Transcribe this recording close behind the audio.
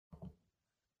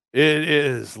It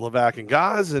is Levack and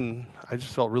Goz, and I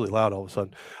just felt really loud all of a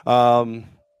sudden.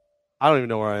 I don't even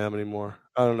know where I am anymore.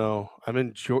 I don't know. I'm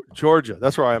in Georgia.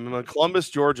 That's where I am. I'm in Columbus,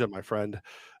 Georgia, my friend.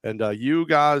 And you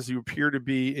guys, you appear to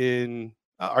be in.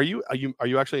 Are you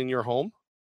actually in your home?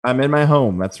 I'm in my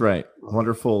home. That's right.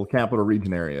 Wonderful capital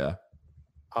region area.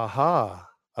 Aha.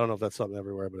 I don't know if that's something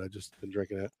everywhere, but I just been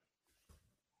drinking it.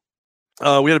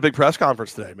 We had a big press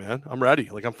conference today, man. I'm ready.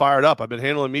 Like, I'm fired up. I've been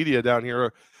handling media down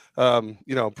here,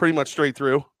 pretty much straight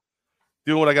through,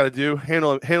 doing what I got to do,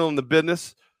 handling the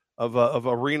business of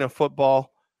arena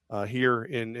football here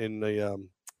in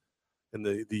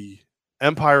the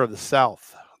Empire of the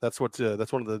South. That's one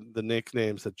of the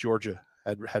nicknames that Georgia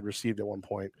had received at one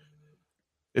point.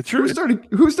 It's true.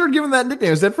 Who started giving that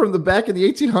nickname? Is that from the back in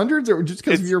the 1800s, or just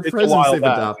because of your presence they've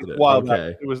adopted it?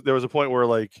 Okay. There was a point where,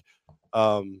 like,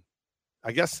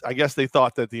 I guess they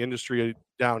thought that the industry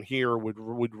down here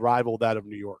would rival that of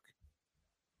New York,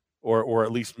 or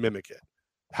at least mimic it.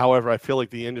 However, I feel like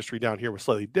the industry down here was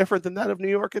slightly different than that of New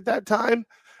York at that time,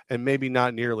 and maybe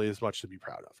not nearly as much to be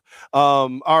proud of.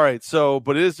 All right, so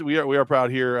but we are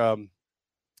proud here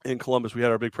in Columbus. We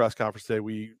had our big press conference today.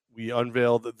 We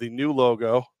unveiled the new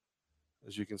logo,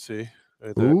 as you can see.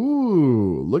 Right there.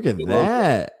 Ooh, look at that!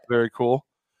 Logo. Very cool.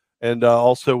 And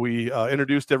also, we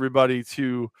introduced everybody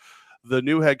to the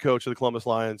new head coach of the Columbus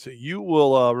Lions. You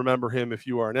will remember him if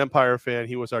you are an Empire fan.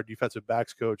 He was our defensive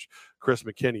backs coach, Chris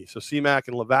McKinney. So C-Mac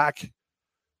and Levack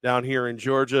down here in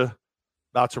Georgia,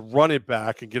 about to run it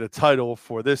back and get a title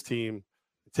for this team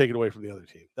and take it away from the other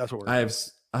team. That's what we're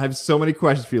I have so many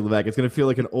questions for you, Levack. It's going to feel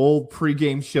like an old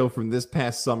pregame show from this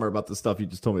past summer about the stuff you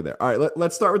just told me there. All right,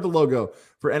 let's start with the logo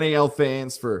for NAL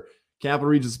fans, for Capital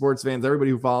Region sports fans, everybody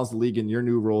who follows the league in your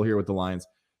new role here with the Lions.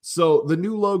 So the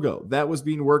new logo, that was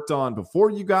being worked on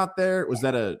before you got there. Was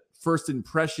that a first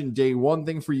impression day one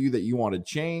thing for you that you wanted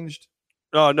changed?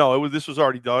 No, this was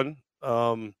already done.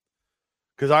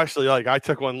 Because actually, like, I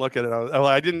took one look at it.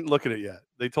 I didn't look at it yet.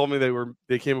 They told me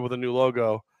they came up with a new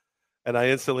logo, and I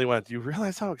instantly went, "Do you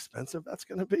realize how expensive that's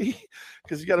going to be?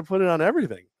 Because you got to put it on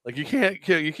everything. Like, you can't.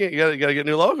 You got to get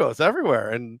new logos everywhere."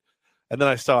 And then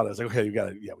I saw it. I was like, "Okay, we got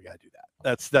to do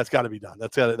that. That's got to be done.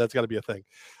 That's got to be a thing."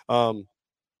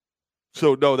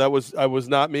 So no, that was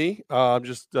not me. I'm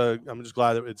just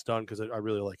glad that it's done because I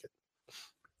really like it.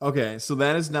 Okay, so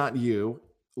that is not you.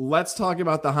 Let's talk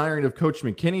about the hiring of Coach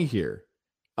McKinney here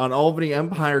on Albany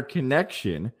Empire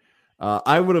Connection.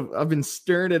 I've been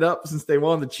stirring it up since they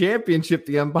won the championship,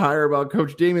 the Empire, about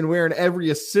Coach Damon Ware and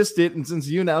every assistant. And since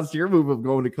you announced your move of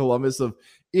going to Columbus, of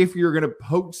if you're going to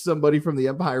poach somebody from the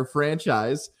Empire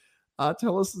franchise,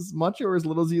 tell us as much or as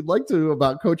little as you'd like to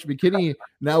about Coach McKinney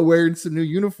now wearing some new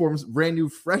uniforms, brand new,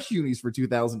 fresh unis for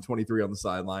 2023 on the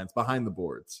sidelines behind the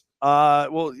boards.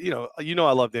 Well,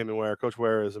 I love Damon Ware. Coach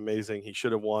Ware is amazing. He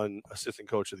should have won Assistant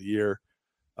Coach of the Year.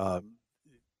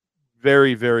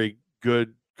 Very, very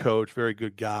good coach, very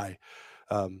good guy.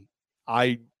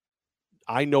 I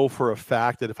know for a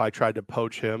fact that if I tried to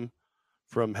poach him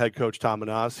from head coach Tom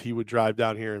Manas, he would drive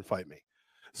down here and fight me.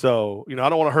 So, I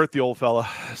don't want to hurt the old fella.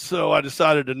 So I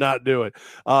decided to not do it.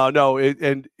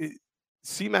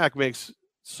 C-Mac makes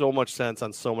so much sense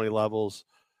on so many levels.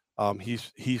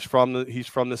 He's from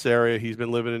this area. He's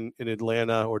been living in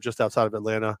Atlanta or just outside of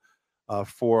Atlanta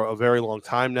for a very long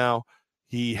time now.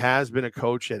 He has been a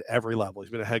coach at every level.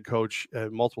 He's been a head coach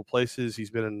at multiple places.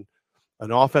 He's been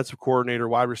an offensive coordinator,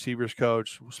 wide receivers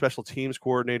coach, special teams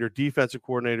coordinator, defensive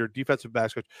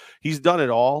backs coach. He's done it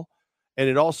all. And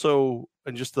it also,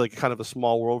 and just like kind of a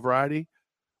small world variety,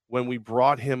 when we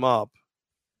brought him up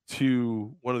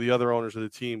to one of the other owners of the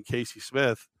team, Casey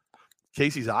Smith,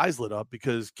 Casey's eyes lit up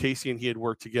because Casey and he had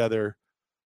worked together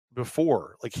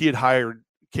before. Like,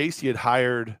 Casey had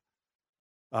hired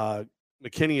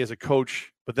McKinney as a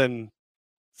coach, but then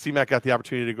C-Mac got the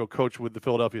opportunity to go coach with the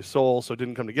Philadelphia Soul, so it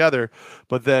didn't come together.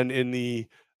 But then in the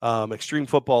Extreme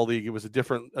Football League, it was a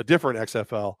different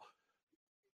XFL.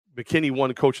 McKinney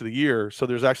won Coach of the Year. So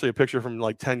there's actually a picture from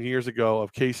like 10 years ago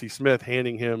of Casey Smith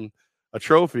handing him a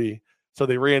trophy. So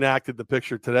they reenacted the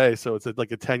picture today. So it's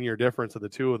like a 10-year difference of the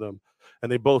two of them. And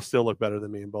they both still look better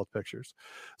than me in both pictures.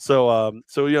 So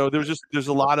there's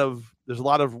a lot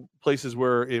of places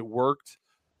where it worked.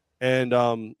 And,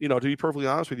 to be perfectly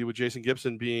honest with you, with Jason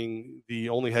Gibson being the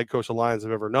only head coach the Lions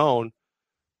have ever known,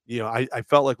 I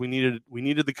felt like we needed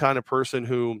the kind of person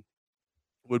who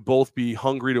would both be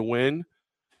hungry to win,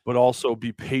 but also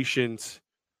be patient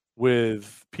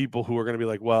with people who are going to be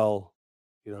like, well,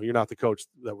 you're not the coach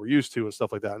that we're used to and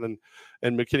stuff like that.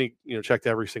 And McKinney, checked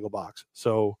every single box.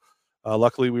 So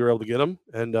luckily we were able to get him.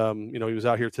 And, he was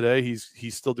out here today.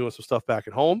 He's still doing some stuff back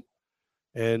at home.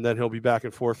 and then he'll be back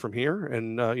and forth from here,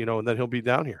 and and then he'll be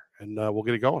down here, and we'll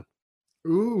get it going.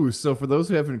 Ooh, so for those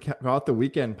who haven't caught the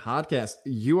weekend podcast,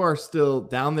 you are still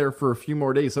down there for a few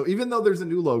more days. So even though there's a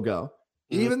new logo,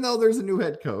 even though there's a new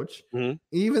head coach,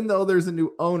 even though there's a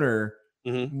new owner,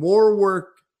 more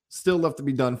work still left to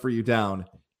be done for you down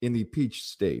in the Peach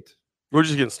State. We're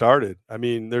just getting started. I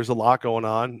mean, there's a lot going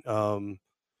on.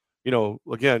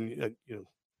 Again,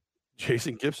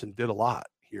 Jason Gibson did a lot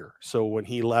here. So when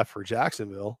he left for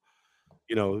Jacksonville,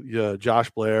 Josh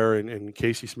Blair and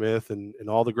Casey Smith and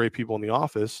all the great people in the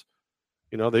office,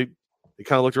 they kind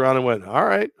of looked around and went, all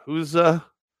right, who's going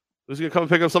to come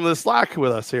pick up some of the slack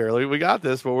with us here? Like, we got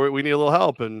this, but we need a little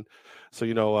help. And so,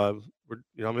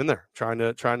 I'm in there trying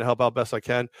to help out best I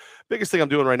can. Biggest thing I'm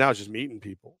doing right now is just meeting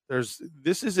people. This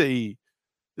is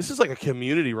like a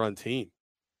community run team,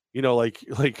 I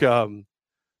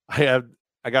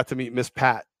got to meet Miss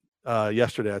Pat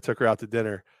yesterday. I took her out to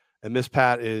dinner, and Miss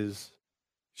Pat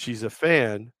she's a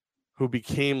fan who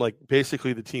became like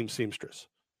basically the team seamstress.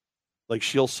 Like,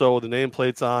 she'll sew the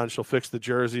nameplates on, she'll fix the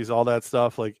jerseys, all that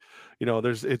stuff. Like,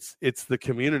 it's the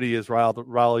community is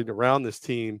rallied around this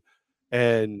team.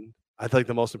 And I think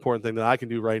the most important thing that I can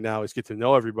do right now is get to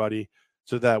know everybody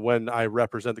so that when I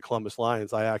represent the Columbus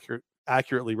Lions, I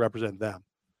accurately represent them.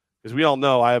 Because we all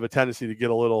know I have a tendency to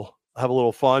have a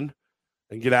little fun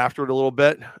and get after it a little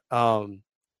bit.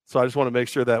 So I just want to make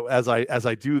sure that as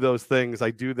I do those things,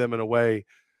 I do them in a way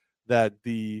that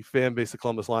the fan base of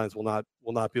Columbus Lions will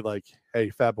not be like, hey,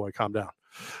 fat boy, calm down.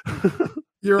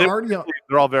 They're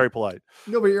all very polite.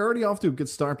 No, but you're already off to a good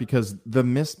start, because the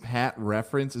Miss Pat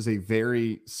reference is a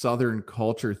very Southern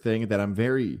culture thing that I'm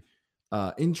very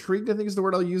intrigued, I think is the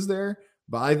word I'll use there,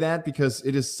 by that, because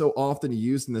it is so often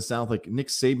used in the South. Like, Nick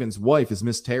Saban's wife is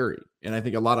Miss Terry. And I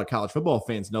think a lot of college football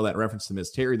fans know that reference to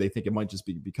Miss Terry. They think it might just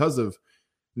be because of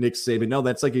Nick Saban. No,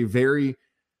 that's like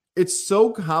it's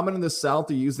so common in the South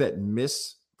to use that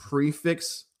Miss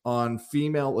prefix on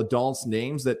female adults'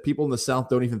 names that people in the South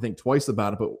don't even think twice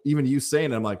about it. But even you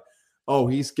saying it, I'm like, oh,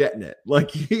 he's getting it.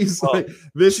 Like,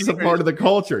 this is a part of the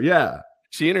culture. Yeah.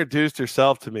 She introduced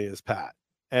herself to me as Pat.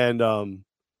 And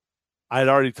I had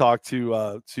already talked to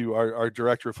our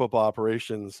director of football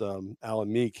operations,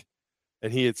 Alan Meek,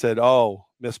 and he had said, "Oh,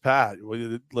 Miss Pat,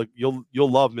 look,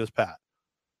 you'll love Miss Pat."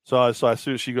 So as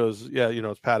soon as she goes, "Yeah,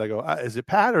 it's Pat," I go, "Is it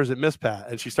Pat or is it Miss Pat?"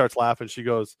 And she starts laughing. She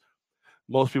goes,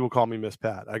 "Most people call me Miss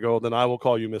Pat." I go, "Then I will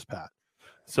call you Miss Pat."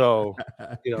 So,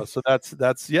 so that's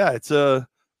it's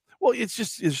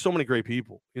so many great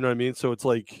people. You know what I mean? So it's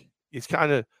like, it's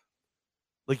kind of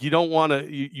like, you don't want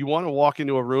to, you want to walk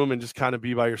into a room and just kind of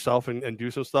be by yourself and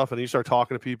do some stuff. And then you start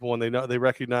talking to people, and they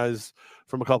recognize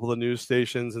from a couple of news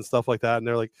stations and stuff like that. And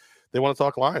they're like, they want to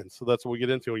talk Lions. So that's what we get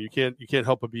into. You can't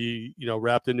help but be,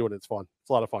 wrapped into it. It's fun. It's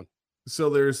a lot of fun.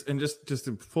 So just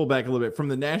to pull back a little bit from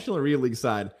the National Arena League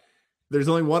side, there's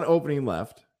only one opening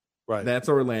left. Right. That's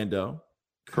Orlando.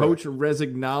 Coach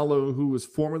Resignalo, who was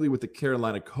formerly with the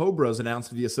Carolina Cobras,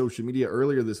 announced via social media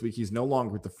earlier this week he's no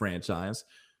longer with the franchise.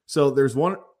 So there's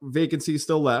one vacancy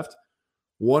still left,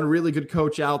 one really good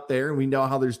coach out there. And we know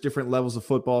how there's different levels of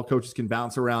football. Coaches can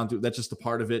bounce around. That's just a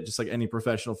part of it. Just like any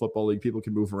professional football league, people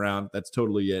can move around. That's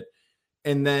totally it.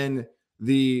 And then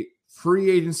the free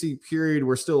agency period,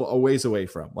 we're still a ways away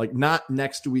from, like, not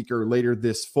next week or later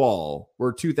this fall.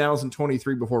 We're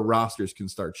 2023 before rosters can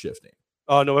start shifting.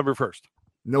 November 1st.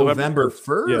 November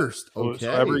 1st. Yeah. Okay.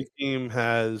 So every team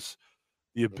has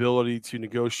the ability to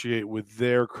negotiate with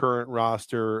their current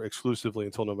roster exclusively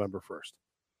until November 1st.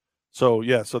 So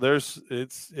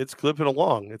it's clipping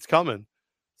along. It's coming.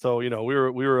 So, we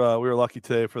were lucky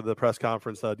today for the press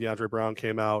conference. DeAndre Brown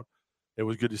came out. It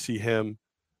was good to see him.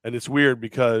 And it's weird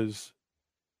because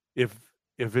if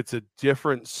it's a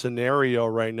different scenario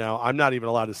right now, I'm not even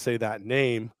allowed to say that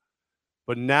name.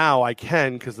 But now I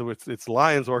can, because it's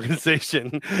Lions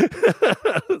organization.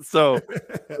 So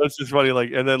that's just funny.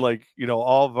 Like, and then, like,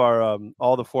 all of our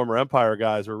all the former Empire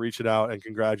guys were reaching out and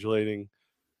congratulating,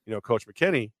 Coach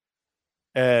McKinney,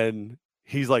 and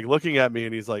he's like looking at me,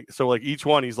 and he's like, so like each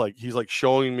one, he's like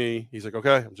showing me. He's like,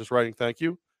 okay, I'm just writing thank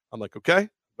you. I'm like, okay,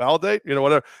 validate,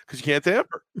 whatever, because you can't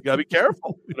tamper. You gotta be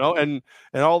careful, and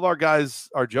all of our guys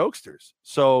are jokesters.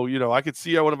 So, I could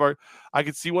see one of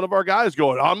our guys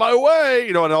going on my way,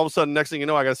 and all of a sudden, next thing you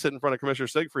know, I got to sit in front of Commissioner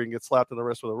Siegfried and get slapped in the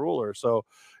wrist with a ruler. So,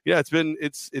 yeah, it's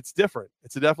different.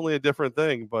 It's definitely a different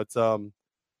thing, but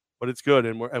it's good,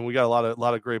 and we got a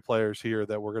lot of great players here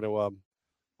that we're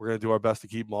gonna do our best to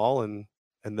keep them all, and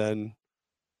then,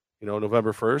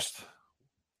 November 1st,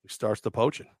 we starts the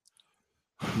poaching.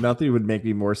 Nothing would make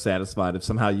me more satisfied if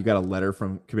somehow you got a letter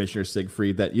from Commissioner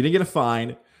Siegfried that you didn't get a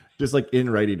fine, just like in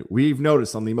writing, we've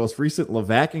noticed on the most recent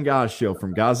Levack and Goz show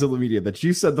from Godzilla Media that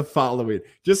you said the following.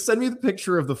 Just send me the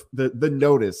picture of the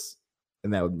notice,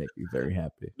 and that would make me very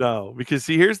happy. No, because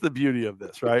see, here's the beauty of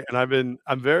this, right? And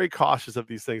I'm very cautious of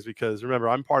these things because remember,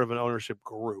 I'm part of an ownership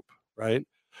group, right?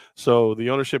 So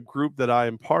the ownership group that I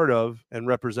am part of and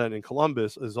represent in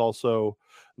Columbus is also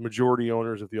majority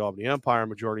owners of the Albany Empire,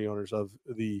 majority owners of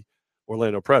the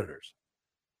Orlando Predators.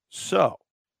 So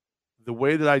the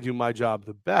way that I do my job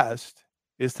the best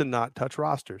is to not touch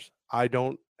rosters. I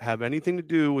don't have anything to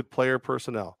do with player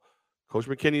personnel. Coach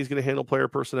McKinney is going to handle player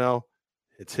personnel.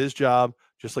 It's his job,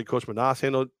 just like Coach Manas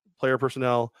handled player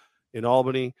personnel in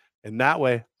Albany. And that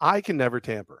way, I can never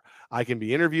tamper. I can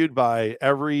be interviewed by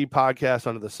every podcast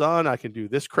under the sun. I can do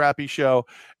this crappy show.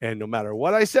 And no matter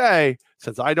what I say,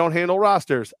 since I don't handle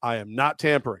rosters, I am not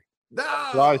tampering. No!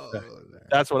 That's what I say.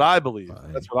 That's what I believe.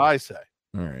 Fine. That's what I say.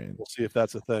 All right. We'll see if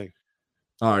that's a thing.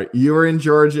 All right. You are in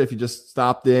Georgia. If you just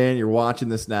stopped in, you're watching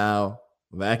this now.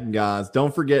 Levack and Goz.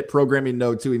 Don't forget programming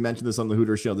note, too. We mentioned this on the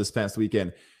Hooters show this past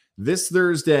weekend. This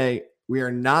Thursday, we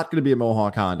are not going to be at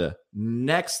Mohawk Honda.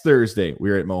 Next Thursday,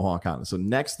 we're at Mohawk Honda. So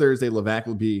next Thursday, Levack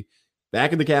will be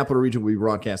back in the Capital Region. We'll be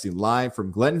broadcasting live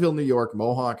from Glenville, New York,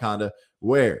 Mohawk Honda,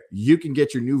 where you can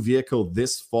get your new vehicle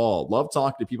this fall. Love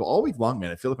talking to people all week long,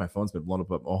 man. I feel like my phone's been blown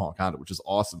up at Mohawk Honda, which is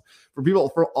awesome. For people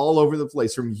from all over the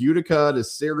place, from Utica to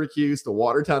Syracuse to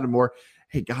Watertown and more.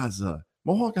 Hey, guys,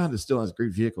 Mohawk Honda still has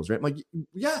great vehicles, right? I'm like,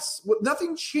 yes,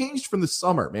 nothing changed from the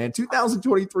summer, man.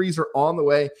 2023s are on the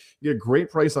way. You get a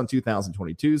great price on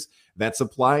 2022s. That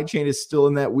supply chain is still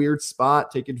in that weird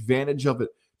spot. Take advantage of it.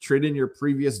 Trade in your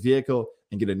previous vehicle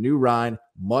and get a new ride,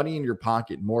 money in your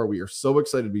pocket, more. We are so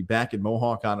excited to be back in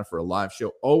Mohawk Honda for a live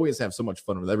show. Always have so much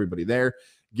fun with everybody there.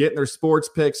 Getting their sports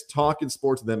picks, talking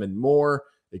sports with them and more.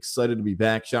 Excited to be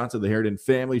back. Shout out to the Harrington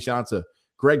family. Shout out to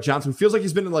Greg Johnson, who feels like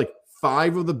he's been in like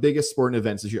 5 of the biggest sporting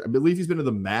events this year. I believe he's been to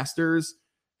the Masters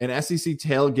and SEC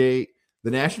Tailgate, the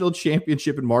National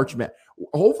Championship in March.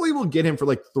 Hopefully we'll get him for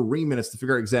like 3 minutes to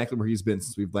figure out exactly where he's been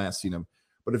since we've last seen him.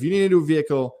 But if you need a new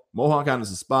vehicle, Mohawk Honda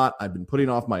is a spot. I've been putting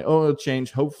off my oil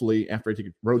change. Hopefully, after I take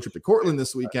a road trip to Cortland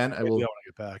this weekend, I will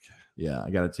get back. Yeah,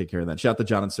 I got to take care of that. Shout out to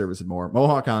John and Service and more.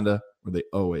 Mohawk Honda, where they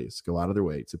always go out of their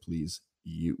way to please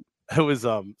you. It was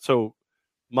so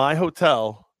my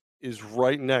hotel is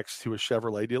right next to a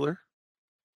Chevrolet dealer.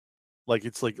 Like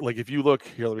it's like if you look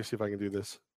here, let me see if I can do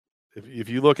this. If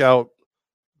you look out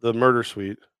the murder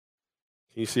suite,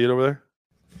 can you see it over there?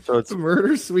 So it's a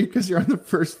murder suite because you're on the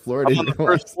first floor. I'm on the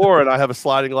first floor, and I have a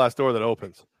sliding glass door that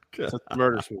opens. So it's a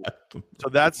murder suite. So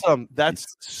that's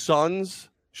Son's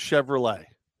Chevrolet.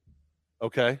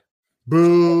 Okay.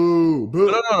 Boo.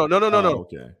 Boo. No.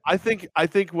 Okay. I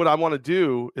think what I want to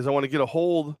do is I want to get a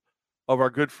hold of our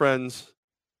good friends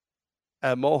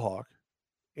at Mohawk,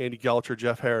 Andy Gelcher,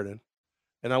 Jeff Harridan,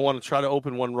 and I want to try to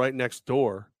open one right next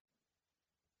door,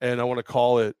 and I want to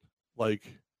call it like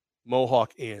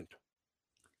Mohawk and.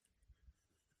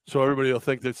 So everybody will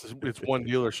think that it's one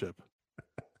dealership,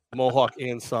 Mohawk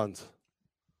and Sons.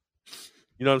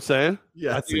 You know what I'm saying?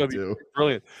 Yeah, I think that'd be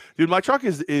brilliant, dude. My truck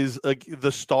is like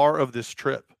the star of this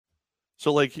trip.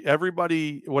 So like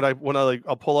everybody, when I like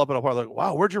I'll pull up and I'll probably like,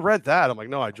 wow, where'd you rent that? I'm like,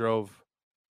 no, I drove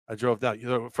down. You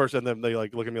know, first, and then they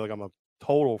like look at me like I'm a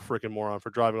total freaking moron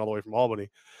for driving all the way from Albany,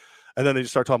 and then they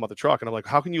just start talking about the truck, and I'm like,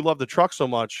 how can you love the truck so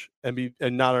much and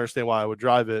not understand why I would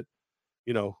drive it,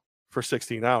 you know, for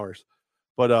 16 hours?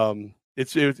 But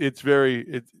it's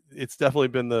definitely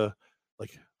been the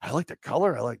like, I like the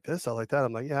color, I like this, I like that.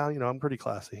 I'm like, yeah, you know, I'm pretty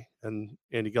classy. And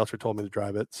Andy Gelcher told me to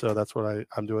drive it, so that's what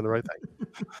I'm doing the right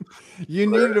thing. You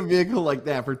needed a vehicle like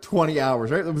that for 20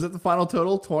 hours, right? Was that the final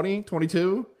total? 20,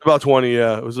 22? About 20,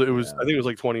 yeah. It was I think it was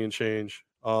like 20 and change.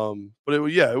 But it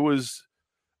was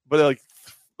like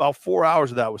about 4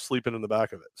 hours of that was sleeping in the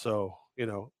back of it. So, you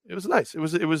know, it was nice.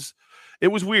 It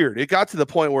was weird. It got to the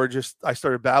point where I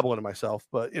started babbling to myself,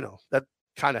 but you know, that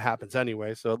kind of happens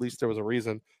anyway. So at least there was a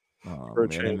reason. Oh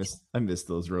man, I miss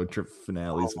those road trip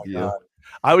finales with you. God.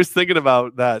 I was thinking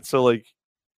about that. So like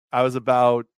I was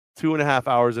about 2.5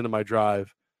 hours into my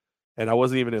drive and I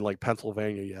wasn't even in like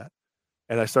Pennsylvania yet.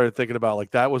 And I started thinking about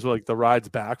like, that was like the rides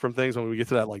back from things when we get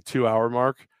to that like 2 hour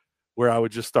mark where I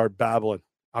would just start babbling.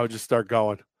 I would just start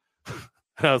going.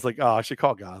 And I was like, oh, I should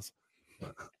call Goz.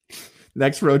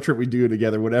 Next road trip we do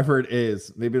together, whatever it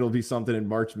is, maybe it'll be something in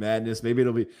March Madness. Maybe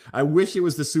it'll be, I wish it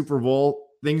was the Super Bowl.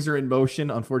 Things are in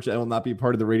motion. Unfortunately, I will not be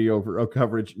part of the radio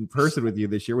coverage in person with you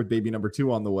this year with baby number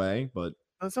 2 on the way, but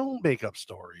don't make up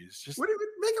stories. Just what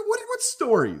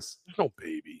stories? There's no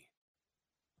baby.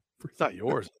 It's not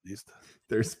yours, at least.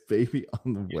 There's baby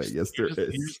on the way. Yes, there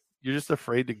is. You're just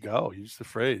afraid to go. You're just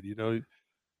afraid, you know.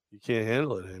 You can't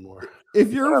handle it anymore.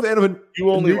 If you're a fan of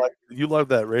you love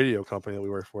that radio company that we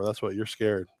work for. That's what you're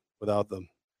scared without them.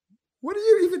 What are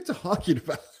you even talking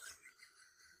about?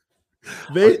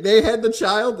 They had the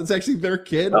child. It's actually their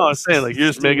kid. No, I'm saying like you're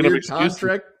just making an excuse.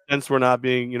 Contract. Since we're not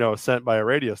being, sent by a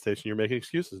radio station, you're making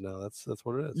excuses now. That's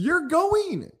what it is. You're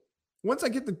going once I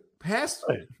get the pass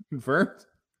confirmed.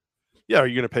 Yeah, are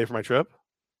you going to pay for my trip?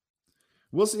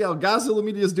 We'll see how Godzilla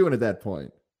Media is doing at that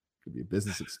point. Could be a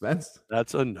business expense.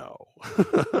 That's a no.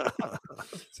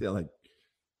 See how like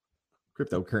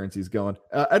cryptocurrency is going.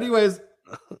 Anyways,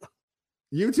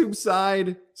 YouTube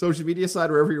side, social media side,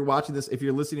 wherever you're watching this, if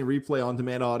you're listening to replay on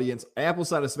demand audience, Apple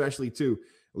side especially too,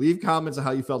 leave comments on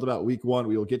how you felt about week 1.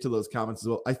 We will get to those comments as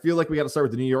well. I feel like we got to start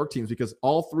with the New York teams because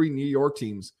all 3 New York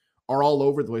teams are all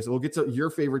over the place. So we'll get to your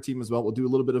favorite team as well. We'll do a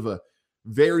little bit of a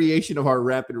variation of our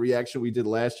rapid reaction we did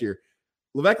last year.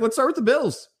 Levack, let's start with the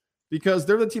Bills because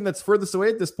they're the team that's furthest away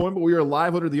at this point, but we are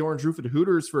live under the orange roof at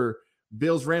Hooters for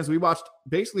Bills Rams. We watched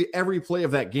basically every play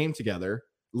of that game together.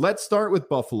 Let's start with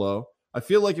Buffalo. I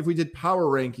feel like if we did power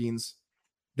rankings,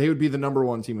 they would be the number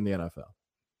 1 team in the NFL.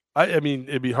 I mean,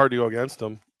 it'd be hard to go against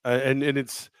them. And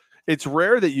it's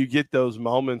rare that you get those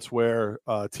moments where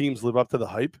teams live up to the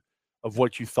hype of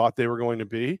what you thought they were going to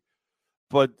be.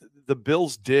 But the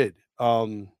Bills did.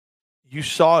 You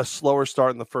saw a slower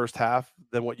start in the first half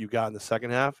than what you got in the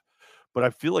second half. But I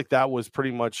feel like that was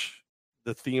pretty much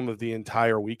the theme of the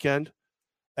entire weekend.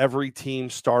 Every team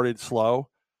started slow.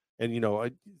 And,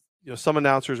 some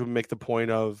announcers would make the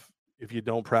point of if you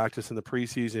don't practice in the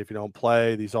preseason, if you don't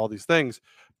play, all these things,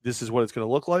 this is what it's going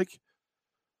to look like.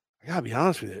 I got to be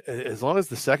honest with you. As long as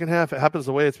the second half happens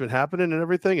the way it's been happening and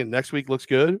everything, and next week looks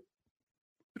good,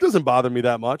 it doesn't bother me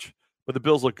that much. But the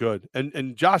Bills look good.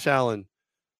 And Josh Allen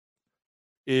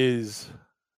is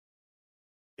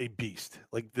a beast.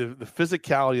 Like the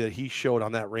physicality that he showed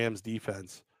on that Rams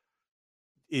defense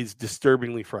is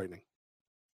disturbingly frightening.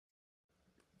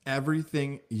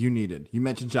 Everything you needed. You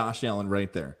mentioned Josh Allen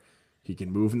right there. He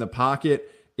can move in the pocket.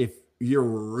 If you're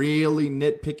really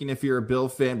nitpicking if you're a Bill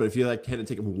fan, but if you had to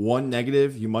take one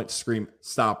negative, you might scream,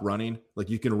 stop running. Like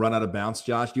you can run out of bounds,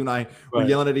 Josh. You and I were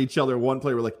yelling at each other. One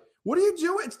play, we're like, what are you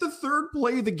doing? It's the third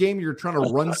play of the game. You're trying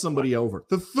to run somebody over.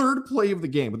 The third play of the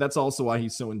game. But that's also why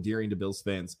he's so endearing to Bills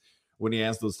fans when he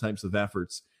has those types of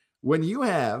efforts. When you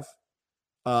have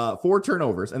 4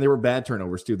 turnovers, and they were bad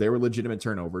turnovers too. They were legitimate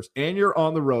turnovers. And you're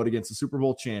on the road against the Super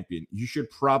Bowl champion. You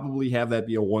should probably have that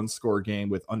be a 1-score game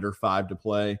with under 5 to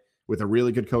play with a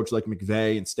really good coach like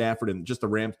McVay and Stafford and just the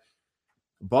Rams.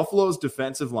 Buffalo's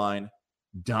defensive line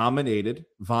dominated.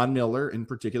 Von Miller in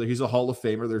particular. He's a Hall of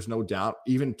Famer. There's no doubt.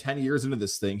 Even 10 years into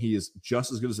this thing, he is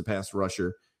just as good as a pass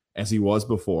rusher as he was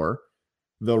before.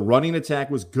 The running attack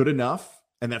was good enough,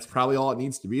 and that's probably all it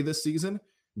needs to be this season.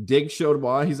 Diggs showed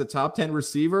why he's a top 10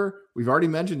 receiver. We've already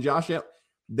mentioned Josh Allen.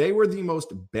 They were the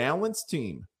most balanced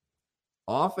team.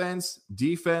 Offense,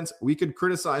 defense. We could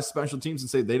criticize special teams and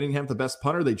say they didn't have the best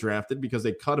punter they drafted because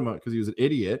they cut him out because he was an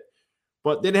idiot.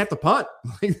 But they didn't have to punt.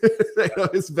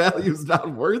 His value is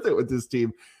not worth it with this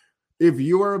team. If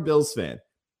you are a Bills fan,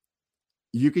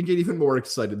 you can get even more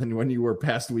excited than when you were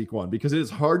past week 1 because it is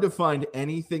hard to find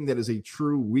anything that is a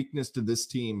true weakness to this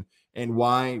team and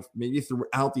why maybe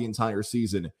throughout the entire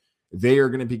season they are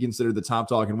going to be considered the top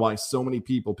dog and why so many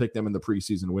people pick them in the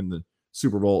preseason to win the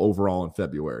Super Bowl overall in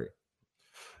February.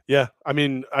 Yeah, I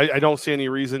mean, I don't see any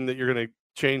reason that you're going to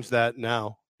change that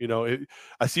now.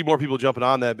 I see more people jumping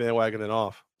on that bandwagon than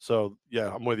off. So,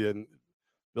 yeah, I'm with you. And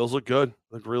Bills look good.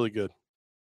 Look really good.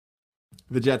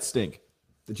 The Jets stink.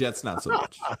 The Jets not so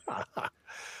much.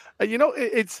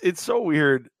 It's so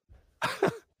weird.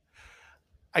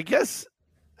 I guess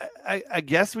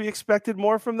we expected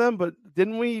more from them, but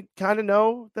didn't we kind of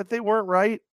know that they weren't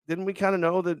right? Didn't we kind of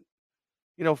know that,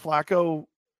 Flacco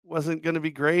wasn't going to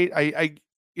be great?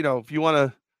 If you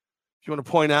want to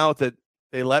point out that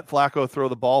they let Flacco throw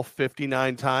the ball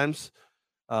 59 times,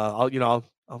 I'll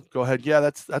go ahead. Yeah,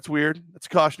 that's weird. That's a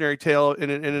cautionary tale in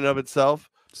and of itself.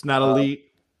 It's not elite.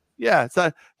 Yeah, it's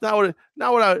not an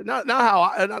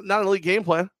elite game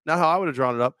plan. Not how I would have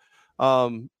drawn it up.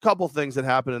 Couple things that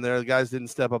happened in there. The guys didn't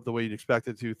step up the way you'd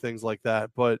expected to, things like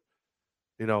that. But,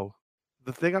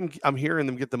 the thing I'm hearing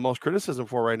them get the most criticism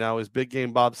for right now is big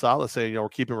game Bob Saleh saying, we're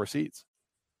keeping receipts.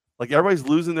 Like everybody's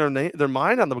losing their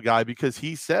mind on the guy because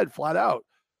he said flat out,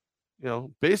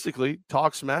 basically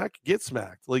talk smack, get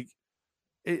smacked. Like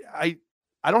I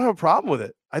don't have a problem with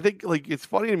it. I think it's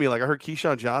funny to me. Like I heard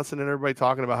Keyshawn Johnson and everybody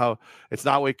talking about how it's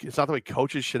not the way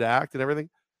coaches should act and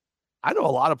everything. I know a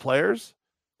lot of players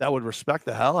that would respect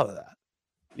the hell out of that.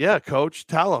 Yeah, coach,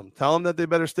 tell them that they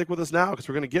better stick with us now because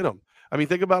we're going to get them. I mean,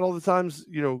 think about all the times,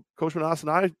 Coach Manas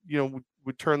and I,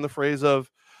 would turn the phrase of,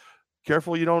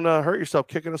 careful you don't hurt yourself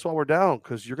kicking us while we're down,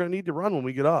 because you're going to need to run when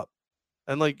we get up.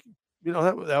 And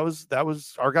that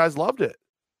was our guys loved it.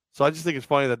 So I just think it's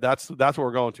funny that's what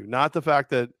we're going to. Not the fact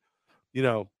that,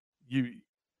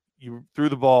 you threw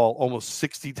the ball almost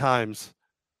 60 times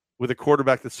with a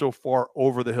quarterback that's so far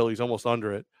over the hill, he's almost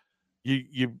under it.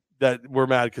 That we're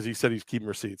mad because he said he's keeping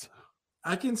receipts.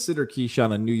 I consider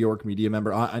Keyshawn a New York media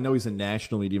member. I know he's a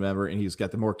national media member, and he's got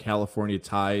the more California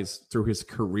ties through his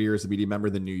career as a media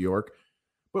member than New York.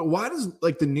 But why does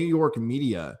the New York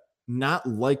media not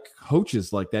like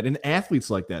coaches like that and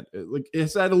athletes like that?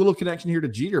 It's had a little connection here to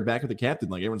Jeter back with the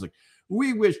captain. Everyone's like,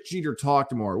 we wish Jeter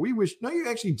talked more. We wish. No, you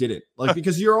actually didn't.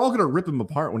 Because you're all going to rip him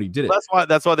apart when he did it.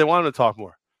 That's why they wanted to talk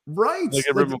more. Right. They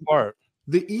could rip him apart.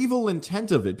 The evil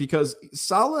intent of it, because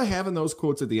Saleh having those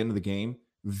quotes at the end of the game,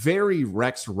 very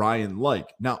Rex Ryan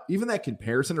like. Now, even that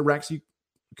comparison to Rex, you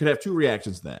could have two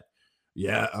reactions to that.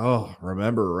 Yeah,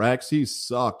 remember Rex? He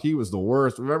sucked. He was the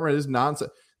worst. Remember his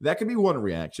nonsense? That could be one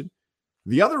reaction.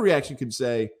 The other reaction could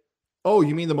say, oh,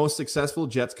 you mean the most successful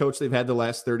Jets coach they've had the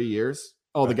last 30 years?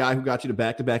 Oh, the guy who got you to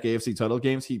back-to-back AFC title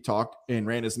games, he talked and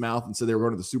ran his mouth and said they were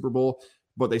going to the Super Bowl,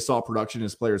 but they saw production and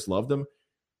his players loved him.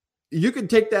 You can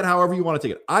take that however you want to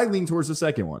take it. I lean towards the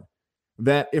second one.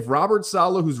 That if Robert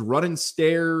Saleh, who's running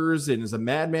stairs and is a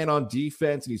madman on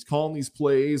defense, and he's calling these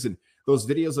plays, and those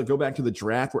videos that go back to the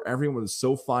draft where everyone was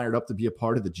so fired up to be a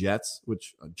part of the Jets,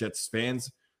 which Jets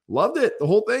fans loved it, the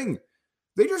whole thing.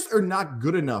 They just are not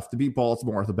good enough to beat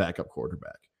Baltimore with a backup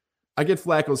quarterback. I get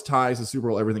Flacco's ties, the Super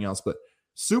Bowl, everything else, but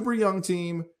super young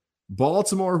team.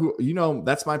 Baltimore, who,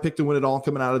 that's my pick to win it all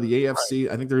coming out of the AFC.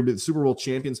 Right. I think they're going to be the Super Bowl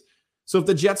champions. So if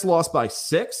the Jets lost by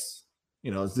 6,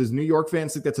 does New York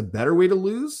fans think that's a better way to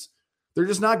lose? They're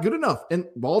just not good enough. And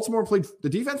Baltimore the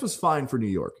defense was fine for New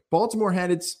York. Baltimore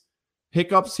had its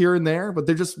hiccups here and there, but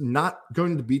they're just not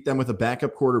going to beat them with a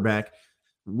backup quarterback,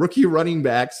 rookie running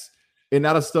backs, and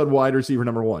not a stud wide receiver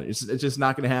number 1. It's just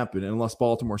not going to happen unless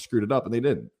Baltimore screwed it up, and they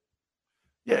didn't.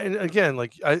 Yeah, and again,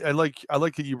 I like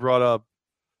that you brought up.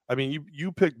 I mean,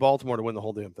 you picked Baltimore to win the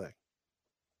whole damn thing.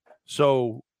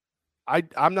 So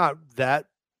I'm not that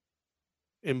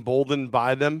emboldened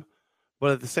by them,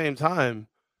 but at the same time,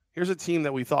 here's a team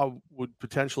that we thought would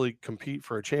potentially compete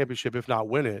for a championship, if not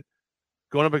win it,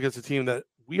 going up against a team that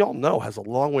we all know has a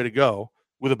long way to go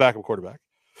with a backup quarterback.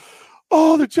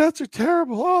 Oh, the Jets are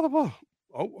terrible.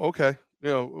 Oh, okay.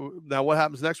 Now what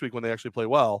happens next week when they actually play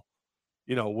well?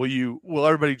 Will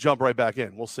everybody jump right back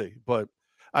in? We'll see. But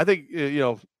I think,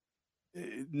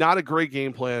 not a great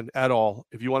game plan at all.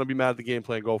 If you want to be mad at the game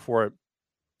plan, go for it.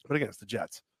 But again, it's the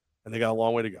Jets, and they got a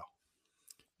long way to go.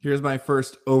 Here's my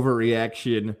first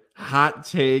overreaction hot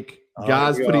take.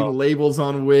 Goz putting labels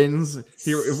on wins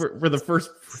here for the first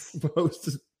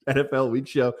post NFL Week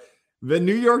show. The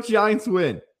New York Giants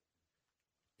win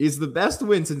is the best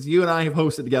win since you and I have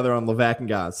hosted together on Levack and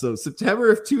Goz. So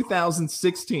September of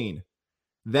 2016.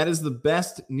 That is the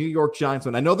best New York Giants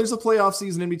win. I know there's a playoff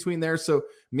season in between there, so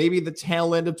maybe the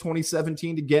tail end of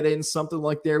 2017 to get in, something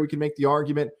like there, we can make the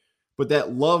argument. But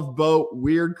that Love Boat,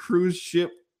 weird cruise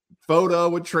ship photo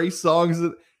with Trey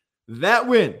Songz, that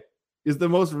win is the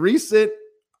most recent,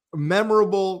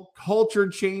 memorable,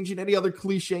 culture-changing, any other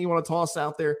cliche you want to toss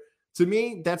out there. To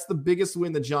me, that's the biggest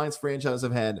win the Giants franchise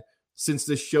have had since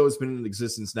this show has been in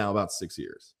existence now about 6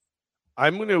 years.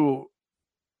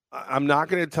 I'm not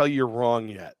going to tell you you're wrong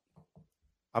yet.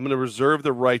 I'm going to reserve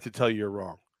the right to tell you you're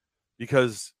wrong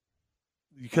because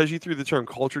you threw the term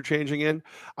culture changing in.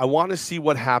 I want to see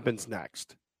what happens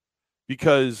next,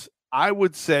 because I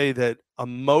would say that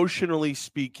emotionally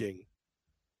speaking,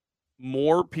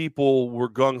 more people were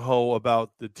gung-ho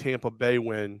about the Tampa Bay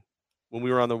win when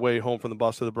we were on the way home from the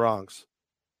bus to the Bronx,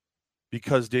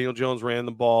 because Daniel Jones ran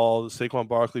the ball, Saquon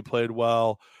Barkley played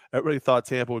well. Everybody thought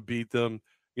Tampa would beat them.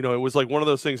 It was like one of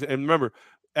those things. And remember,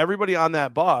 everybody on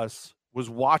that bus was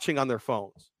watching on their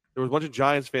phones. There was a bunch of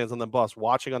Giants fans on the bus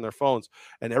watching on their phones,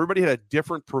 and everybody had a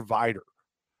different provider.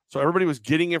 So everybody was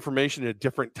getting information at a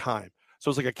different time.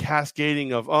 So it's like a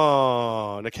cascading of,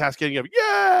 and a cascading of,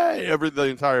 yay, the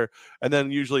entire, and then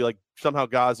usually like somehow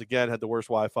Goz again had the worst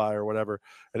Wi-Fi or whatever.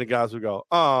 And the guys would go,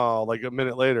 like a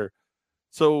minute later.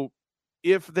 So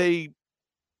if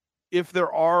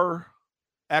there are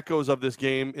echoes of this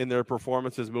game in their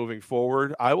performances moving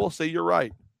forward, I will say you're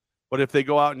right. But if they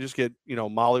go out and just get,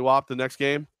 mollywopped the next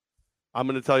game, I'm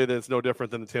going to tell you that it's no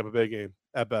different than the Tampa Bay game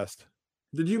at best.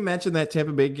 Did you mention that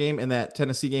Tampa Bay game and that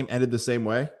Tennessee game ended the same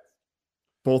way?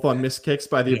 Both on missed kicks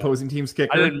by the opposing team's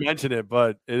kicker? I didn't mention it,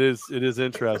 but it is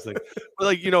interesting.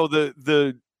 But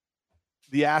the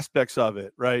aspects of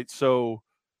it, right? So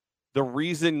the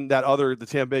reason that the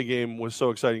Tampa Bay game was so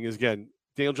exciting is, again,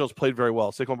 Daniel Jones played very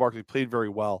well. Saquon Barkley played very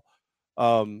well.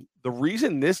 The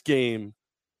reason this game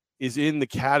is in the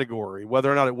category,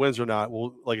 whether or not it wins or not,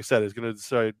 well, like I said, is going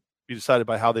to be decided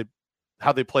by how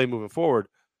they play moving forward,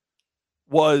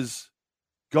 was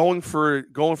going for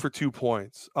 2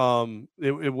 points.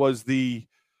 It was the,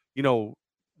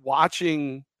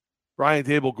 watching Brian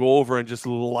Dable go over and just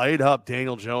light up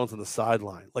Daniel Jones on the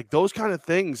sideline. Like, those kind of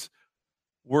things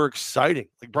were exciting.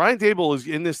 Like, Brian Dable is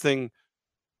in this thing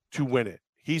to win it.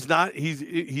 He's not,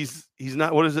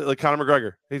 what is it? Like Conor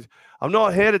McGregor. I'm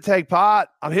not here to take part.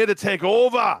 I'm here to take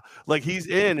over. Like, he's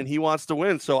in and he wants to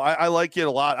win. So I like it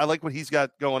a lot. I like what he's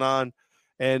got going on.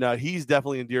 And he's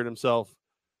definitely endeared himself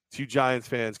to Giants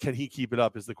fans. Can he keep it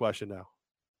up is the question now.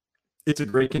 It's a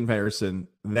great comparison,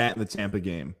 that and the Tampa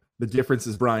game. The difference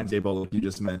is Brian Dable, like you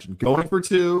just mentioned, going for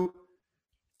 2,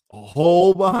 a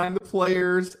hole behind the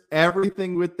players.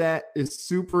 Everything with that is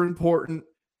super important.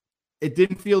 It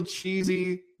didn't feel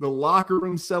cheesy. The locker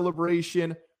room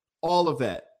celebration, all of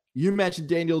that. You mentioned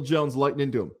Daniel Jones lighting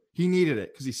into him. He needed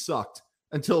it because he sucked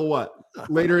until what?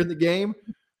 Later in the game?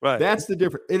 Right. That's the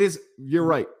difference. It is, you're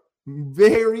right,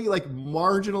 very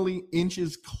marginally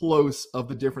inches close of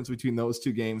the difference between those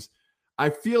two games. I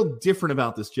feel different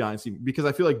about this Giants team because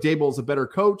I feel like Dable is a better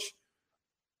coach.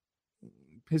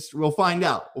 We'll find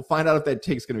out. We'll find out if that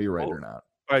take's going to be right or not.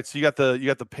 All right, so you got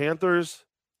the Panthers,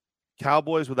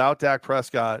 Cowboys without Dak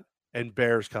Prescott, and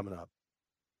Bears coming up.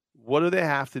 What do they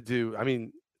have to do? I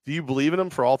mean, do you believe in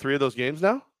them for all 3 of those games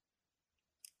now?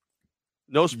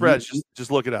 No spreads,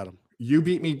 just looking at them. You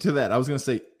beat me to that. I was going to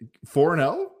say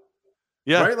 4-0.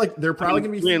 Yeah, right. Like, they're probably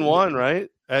going to be 3-1, right?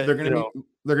 They're going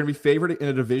to be favored in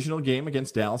a divisional game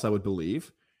against Dallas, I would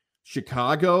believe.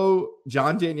 Chicago,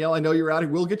 John Danielle, I know you're out.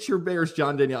 We'll get your Bears,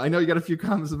 John Danielle. I know you got a few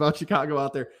comments about Chicago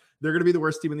out there. They're going to be the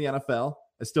worst team in the NFL.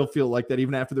 I still feel like that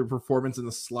even after their performance in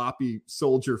the sloppy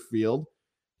Soldier Field.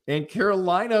 And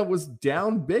Carolina was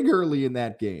down big early in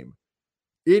that game.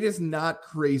 It is not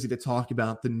crazy to talk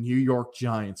about the New York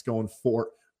Giants going for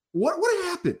what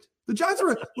happened? The Giants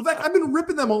are, in fact, I've been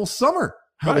ripping them all summer.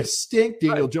 How they stink.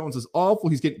 Daniel Jones is awful.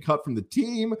 He's getting cut from the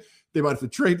team. They might have to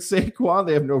trade Saquon.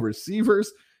 They have no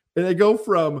receivers. And they go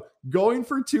from going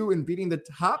for 2 and beating the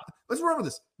top. Let's remember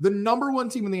this. The number 1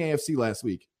 team in the AFC last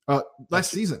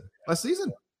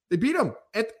season. They beat them.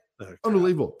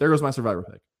 Unbelievable. There goes my survivor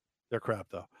pick. They're crap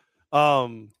though.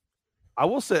 I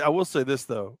will say this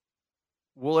though.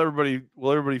 Will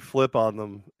everybody flip on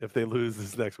them if they lose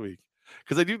this next week?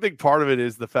 Because I do think part of it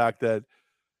is the fact that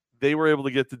they were able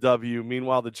to get the W.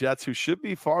 Meanwhile, the Jets, who should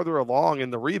be farther along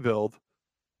in the rebuild,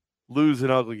 lose an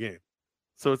ugly game.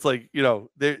 So it's like,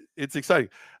 it's exciting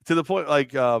to the point,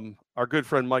 like our good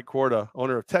friend Mike Corda,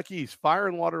 owner of Tech East Fire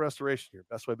and Water Restoration here.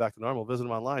 Best way back to normal. Visit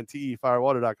him online,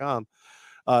 tefirewater.com.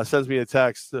 Sends me a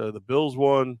text. The Bills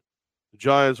won. The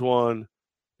Giants won.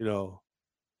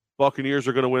 Buccaneers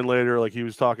are going to win later. Like, he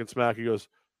was talking smack. He goes,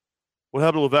 what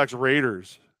happened to Levack's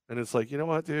Raiders? And it's like, you know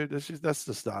what, dude? That's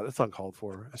just not. It's uncalled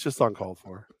for. It's just uncalled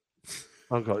for.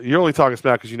 You're only talking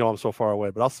smack because I'm so far away.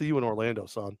 But I'll see you in Orlando,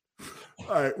 son.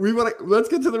 All right, let's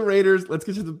get to the Raiders. Let's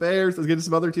get to the Bears. Let's get to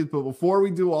some other teams. But before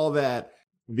we do all that,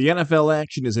 the NFL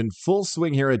action is in full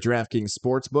swing here at DraftKings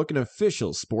Sportsbook, an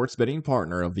official sports betting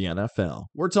partner of the NFL.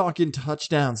 We're talking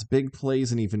touchdowns, big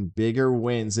plays, and even bigger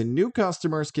wins. And new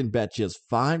customers can bet just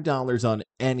 $5 on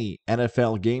any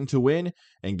NFL game to win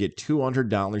and get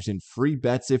 $200 in free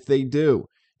bets if they do.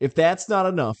 If that's not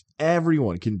enough,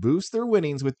 everyone can boost their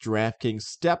winnings with DraftKings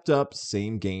stepped-up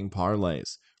same-game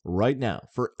parlays. Right now,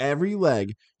 for every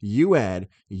leg you add,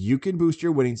 you can boost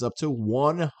your winnings up to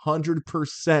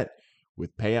 100%.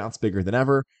 With payouts bigger than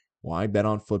ever, why bet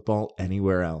on football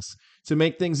anywhere else? To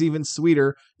make things even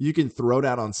sweeter, you can throw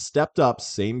down on stepped-up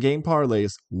same-game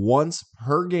parlays once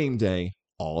per game day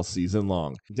all season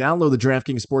long. Download the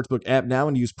DraftKings Sportsbook app now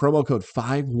and use promo code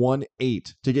 518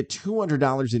 to get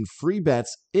 $200 in free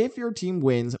bets if your team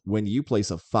wins when you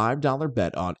place a $5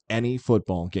 bet on any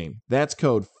football game. That's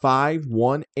code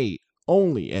 518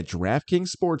 only at DraftKings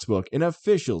Sportsbook, an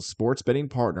official sports betting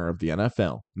partner of the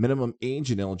NFL. Minimum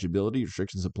age and eligibility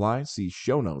restrictions apply. See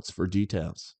show notes for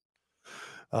details.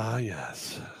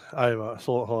 Yes. So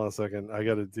hold on a second. I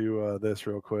got to do this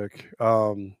real quick.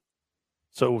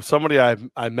 So somebody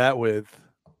I met with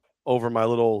over my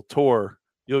little tour,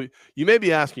 you may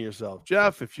be asking yourself,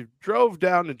 Jeff, if you drove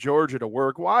down to Georgia to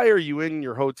work, why are you in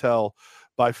your hotel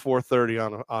by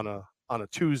 4:30 on a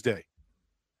Tuesday?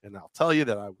 And I'll tell you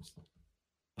that I was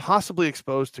possibly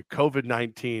exposed to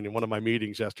COVID-19 in one of my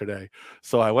meetings yesterday.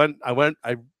 So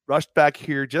I rushed back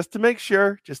here just to make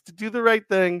sure, just to do the right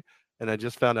thing, and I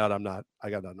just found out I'm not. I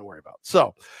got nothing to worry about.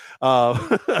 So,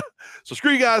 so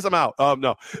screw you guys. I'm out.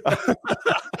 No,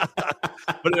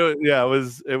 but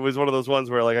it was one of those ones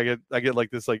where like I get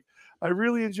like this like I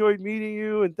really enjoyed meeting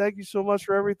you and thank you so much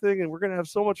for everything and we're gonna have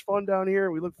so much fun down here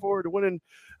and we look forward to winning,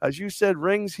 as you said,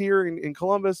 rings here in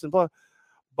Columbus and blah.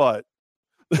 But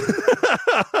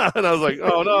and I was like,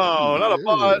 oh no, not a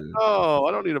butt. No,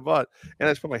 I don't need a butt. And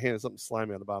I just put my hand in something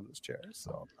slimy on the bottom of this chair.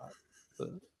 So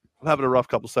I'm having a rough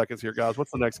couple seconds here, guys.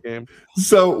 What's the next game?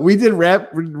 So we did rap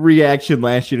reaction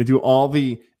last year to do all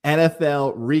the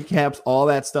NFL recaps, all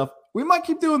that stuff. We might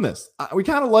keep doing this. We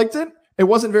kind of liked it. It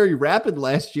wasn't very rapid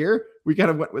last year. We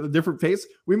kind of went with a different pace.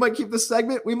 We might keep this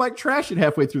segment. We might trash it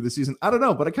halfway through the season. I don't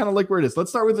know, but I kind of like where it is. Let's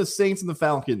start with the Saints and the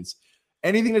Falcons.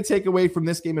 Anything to take away from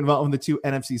this game involving the two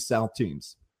NFC South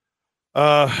teams?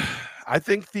 I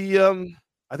think the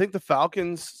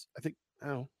Falcons. I think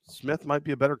Smith might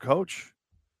be a better coach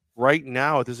right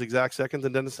now at this exact second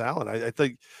than Dennis Allen. I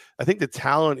think the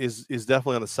talent is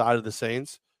definitely on the side of the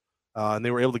Saints, and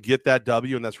they were able to get that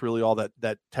W, and that's really all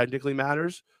that technically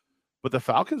matters. But the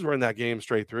Falcons were in that game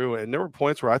straight through, and there were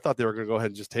points where I thought they were going to go ahead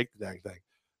and just take the dang thing.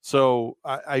 So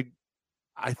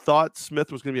I thought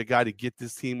Smith was going to be a guy to get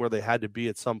this team where they had to be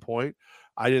at some point.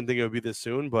 I didn't think it would be this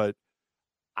soon, but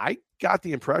I got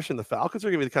the impression the Falcons are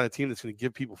going to be the kind of team that's going to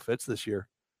give people fits this year.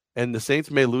 And the Saints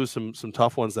may lose some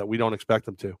tough ones that we don't expect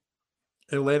them to.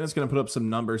 Atlanta's going to put up some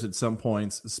numbers at some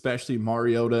points, especially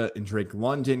Mariota and Drake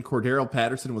London. Cordero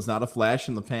Patterson was not a flash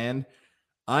in the pan.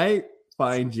 I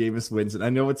find Jameis Winston, I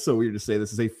know it's so weird to say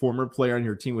this, as a former player on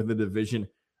your team with the division,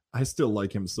 I still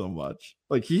like him so much.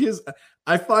 Like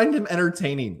I find him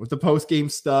entertaining with the post-game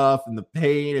stuff and the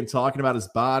pain and talking about his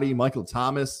body. Michael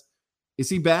Thomas, is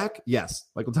he back? Yes.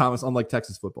 Michael Thomas, unlike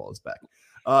Texas football, is back.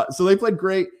 So they played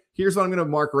great. Here's what I'm going to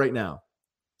mark right now.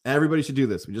 Everybody should do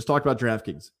this. We just talked about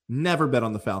DraftKings. Never bet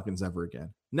on the Falcons ever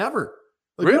again. Never.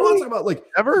 Like, really? We want to talk about like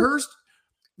ever? Cursed.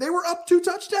 They were up 2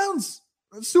 touchdowns.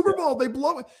 Super Bowl. They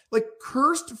blow it. Like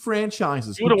cursed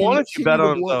franchises. You would have wanted to bet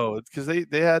on them though, because they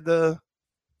had the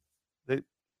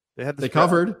they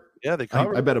covered. Yeah, they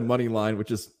covered. I bet a money line,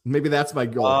 which is maybe that's my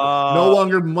goal. No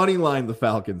longer money line the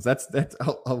Falcons. That's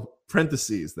I'll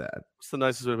parentheses that. What's the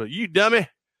nicest way about you, dummy?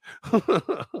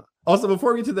 Also,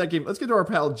 before we get to that game, let's get to our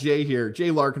pal Jay here. Jay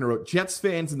Larkin wrote, Jets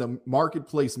fans in the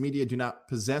marketplace media do not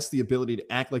possess the ability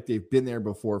to act like they've been there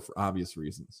before for obvious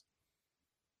reasons.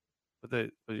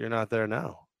 But you're not there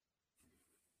now.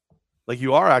 Like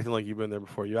you are acting like you've been there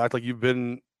before. You act like you've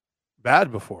been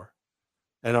bad before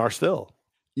and are still.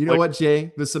 You know what,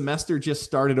 Jay? The semester just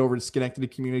started over to Schenectady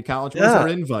Community College. Where's our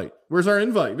invite? Where's our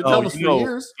invite? You've been telling us for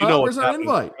years. Where's our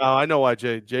invite? I know why,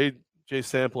 Jay. Jay's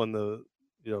sampling the,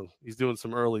 he's doing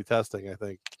some early testing, I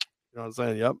think. You know what I'm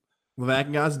saying? Yep. Levack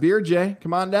and Goz beer, Jay.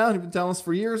 Come on down. You've been telling us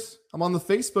for years. I'm on the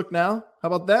Facebook now. How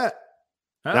about that?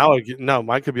 Huh? Now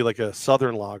mine could be like a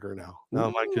Southern lager now. Now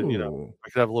mine could,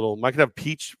 might have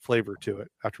peach flavor to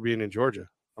it after being in Georgia.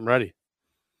 I'm ready.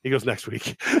 He goes next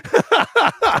week.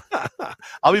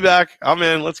 I'll be back. I'm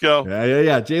in. Let's go.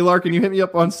 Yeah. Jay Larkin, you hit me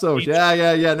up on social.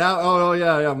 Yeah. Now,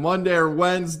 yeah. Monday or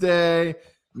Wednesday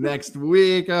next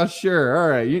week. Oh, sure. All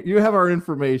right. You have our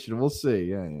information. We'll see.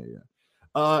 Yeah.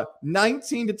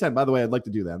 19-10. By the way, I'd like to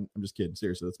do that. I'm just kidding.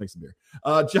 Seriously, let's make some beer.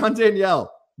 John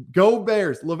Danielle, go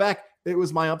Bears. Levack, it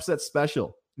was my upset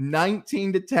special.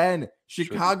 19-10.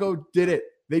 Chicago did it.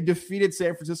 They defeated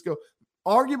San Francisco.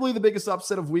 Arguably the biggest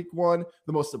upset of week one,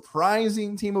 the most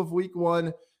surprising team of week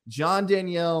one. John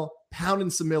Danielle pounding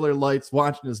some Miller Lights,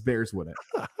 watching his Bears win it.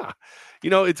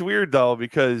 It's weird though,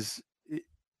 because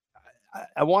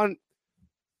I want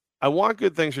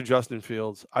good things for Justin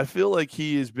Fields. I feel like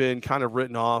he has been kind of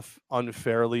written off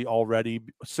unfairly already,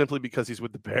 simply because he's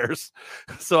with the Bears.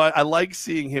 So I like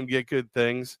seeing him get good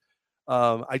things.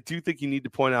 I do think you need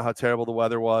to point out how terrible the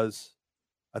weather was.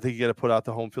 I think you got to put out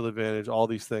the home field advantage, all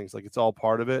these things. Like, it's all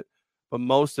part of it. But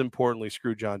most importantly,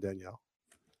 screw John Danielle.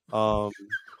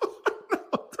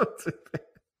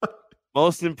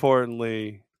 Most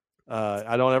importantly,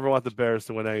 I don't ever want the Bears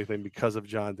to win anything because of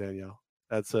John Danielle.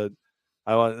 I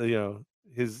want,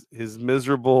 his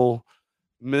miserable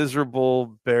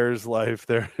Bears life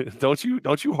there. Don't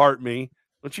you heart me.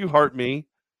 Don't you heart me.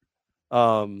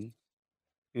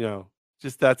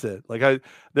 Just that's it. Like it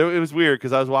was weird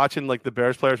because I was watching, like, the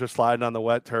Bears players were sliding on the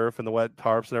wet turf and the wet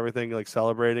tarps and everything, like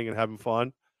celebrating and having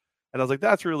fun. And I was like,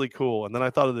 that's really cool. And then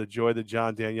I thought of the joy that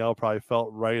John Danielle probably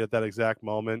felt right at that exact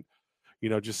moment,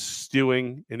 just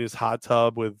stewing in his hot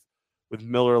tub with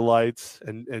Miller Lights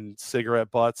and cigarette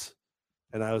butts.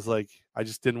 And I was like, I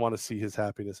just didn't want to see his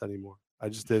happiness anymore. I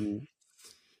just didn't.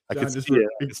 I could see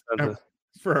it.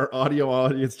 For our audio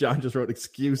audience, John just wrote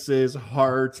excuses,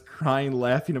 hearts, crying,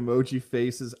 laughing emoji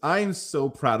faces. I am so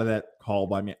proud of that call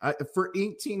by me. For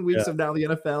 18 weeks of now the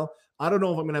NFL, I don't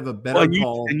know if I'm going to have a better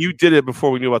call. And you did it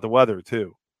before we knew about the weather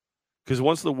too. Because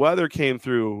once the weather came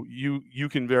through, you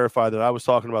can verify that I was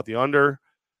talking about the under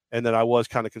and that I was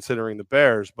kind of considering the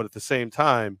Bears. But at the same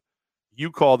time, you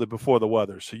called it before the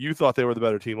weather. So you thought they were the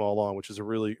better team all along, which is a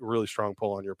really, really strong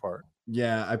pull on your part.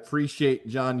 Yeah, I appreciate,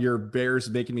 John, your Bears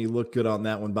making me look good on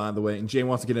that one, by the way. And Jay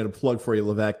wants to get in a plug for you,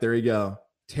 Levack. There you go.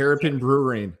 Terrapin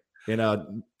Brewing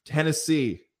in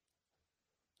Tennessee.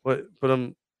 But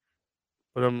I'm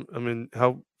in,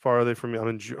 how far are they from me?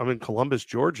 I'm in Columbus,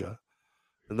 Georgia.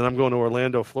 And then I'm going to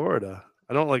Orlando, Florida.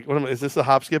 I don't like, is this a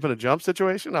hop, skip, and a jump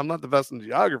situation? I'm not the best in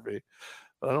geography,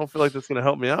 but I don't feel like that's going to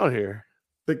help me out here.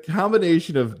 The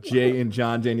combination of Jay and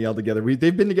John Danielle together,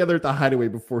 they've been together at the Hideaway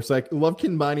before, so I love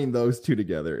combining those two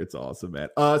together. It's awesome, man.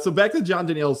 So back to John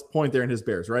Danielle's point there in his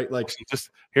Bears, right? Like,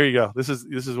 just here you go. This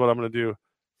is what I'm going to do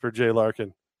for Jay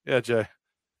Larkin. Yeah, Jay,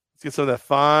 let's get some of that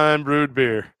fine brewed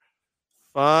beer.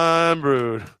 Fine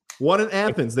brewed. One in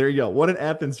Athens. There you go. One in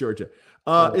Athens, Georgia.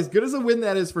 As good as a win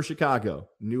that is for Chicago,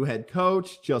 new head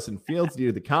coach, Justin Fields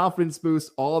needed the confidence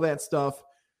boost, all that stuff.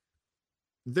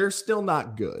 They're still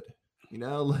not good. You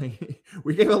know, like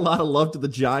we gave a lot of love to the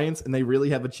Giants, and they really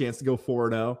have a chance to go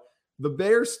 4-0. The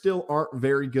Bears still aren't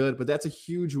very good, but that's a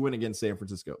huge win against San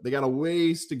Francisco. They got a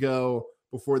ways to go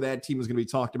before that team is going to be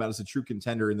talked about as a true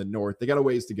contender in the North. They got a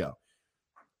ways to go.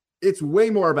 It's way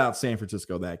more about San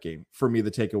Francisco, that game, for me,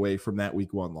 the takeaway from that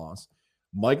week 1 loss.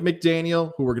 Mike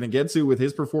McDaniel, who we're going to get to with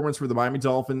his performance for the Miami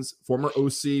Dolphins, former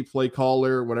OC, play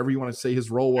caller, whatever you want to say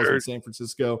his role was in San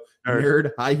Francisco,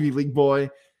 nerd, Ivy League boy.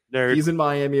 Nerd. He's in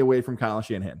Miami away from Kyle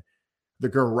Shanahan. The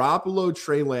Garoppolo,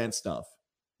 Trey Lance stuff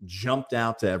jumped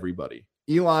out to everybody.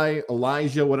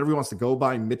 Elijah, whatever he wants to go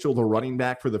by, Mitchell, the running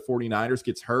back for the 49ers,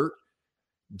 gets hurt.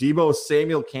 Deebo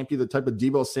Samuel can't be the type of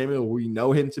Deebo Samuel we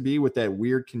know him to be with that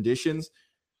weird conditions.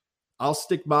 I'll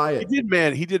stick by it.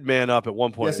 He did man up at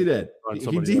one point. Yes, he did. He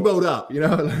Deebo'd up, you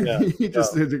know. He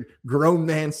just did grown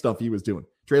man stuff he was doing.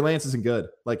 Trey Lance isn't good.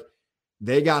 Like,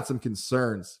 they got some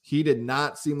concerns. He did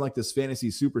not seem like this fantasy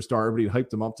superstar everybody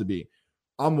hyped him up to be.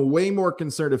 I'm way more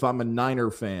concerned if I'm a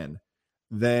Niner fan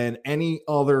than any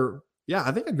other. Yeah,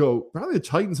 I think I'd go probably the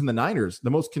Titans and the Niners, the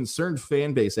most concerned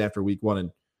fan base after week 1, and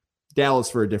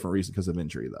Dallas for a different reason because of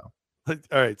injury, though.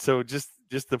 All right, so just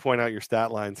to point out your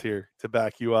stat lines here to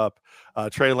back you up,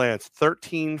 Trey Lance,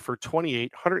 13 for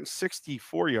 28,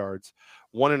 164 yards,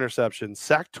 1 interception,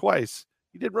 sacked twice.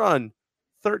 He did run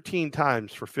 13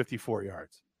 times for 54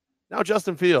 yards. Now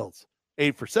Justin Fields,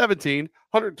 8 for 17,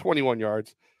 121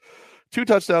 yards, 2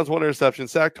 touchdowns, 1 interception,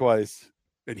 sacked twice,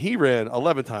 and he ran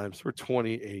 11 times for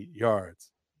 28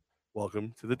 yards.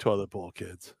 Welcome to the toilet bowl,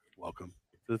 kids. Welcome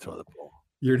to the toilet bowl.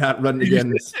 You're not running again.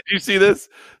 Did you see this?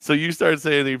 So you started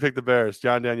saying that you picked the Bears,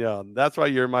 John Danielle. That's why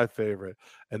you're my favorite.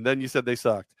 And then you said they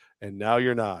sucked, and now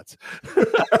you're not.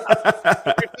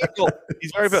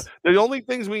 He's very fickle. The only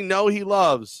things we know he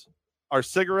loves are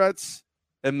cigarettes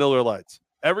and Miller Lights.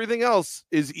 Everything else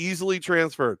is easily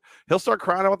transferred. He'll start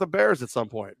crying about the Bears at some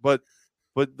point, but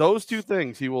those two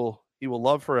things he will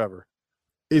love forever.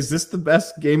 Is this the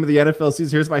best game of the NFL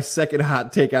season? Here's my second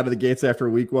hot take out of the gates after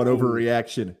week 1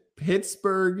 overreaction.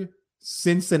 Pittsburgh,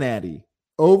 Cincinnati,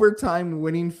 overtime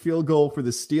winning field goal for the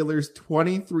Steelers,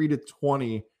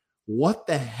 23-20. What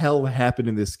the hell happened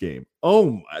in this game?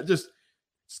 Oh,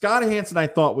 Scott Hansen, I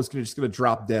thought was just going to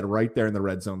drop dead right there in the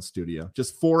red zone studio.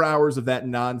 Just 4 hours of that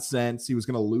nonsense. He was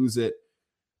going to lose it.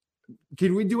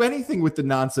 Can we do anything with the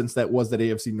nonsense that was that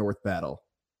AFC North battle?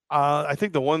 I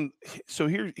think the one. So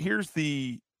here's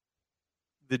the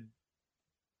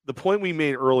point we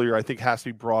made earlier. I think has to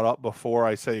be brought up before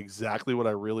I say exactly what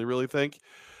I really, really think,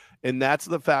 and that's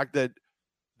the fact that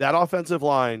offensive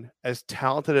line, as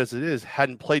talented as it is,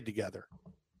 hadn't played together.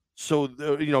 So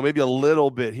maybe a little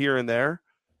bit here and there.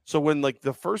 So when like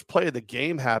the first play of the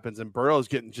game happens and Burrow's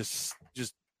getting just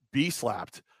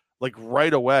slapped like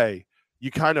right away,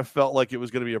 you kind of felt like it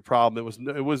was going to be a problem.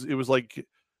 It was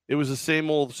the same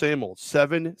old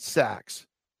 7 sacks.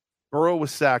 Burrow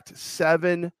was sacked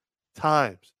 7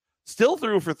 times. Still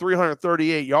threw for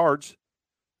 338 yards,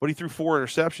 but he threw 4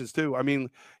 interceptions too. I mean,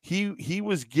 he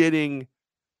was getting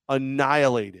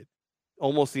annihilated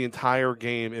almost the entire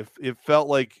game. It felt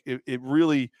like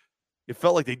it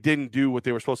felt like they didn't do what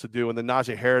they were supposed to do, and then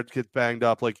Najee Harris gets banged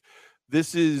up. Like,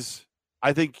 this is,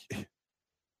 I think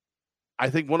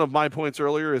one of my points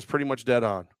earlier is pretty much dead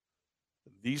on.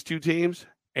 These two teams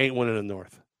ain't winning the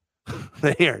North.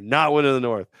 They are not winning the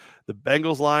North. The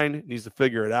Bengals line needs to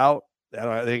figure it out. They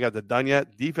ain't got that done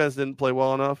yet. Defense didn't play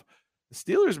well enough. The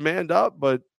Steelers manned up,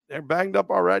 but they're banged up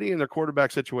already, and their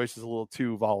quarterback situation is a little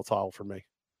too volatile for me.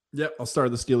 Yep, I'll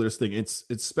start the Steelers thing. It's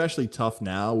especially tough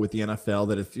now with the NFL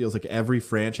that it feels like every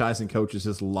franchise and coach is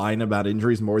just lying about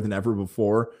injuries more than ever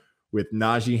before. With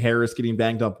Najee Harris getting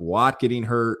banged up, Watt getting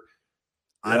hurt.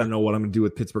 I don't know what I'm going to do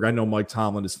with Pittsburgh. I know Mike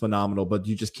Tomlin is phenomenal, but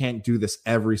you just can't do this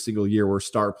every single year where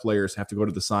star players have to go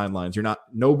to the sidelines.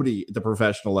 Nobody at the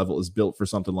professional level is built for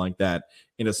something like that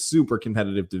in a super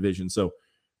competitive division. So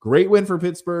great win for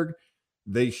Pittsburgh.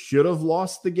 They should have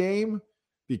lost the game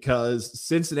because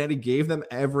Cincinnati gave them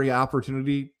every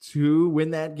opportunity to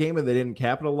win that game and they didn't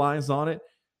capitalize on it.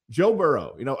 Joe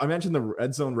Burrow, I mentioned the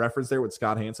red zone reference there with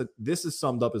Scott Hansen. This is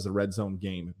summed up as a red zone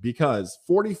game because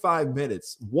 45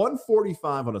 minutes,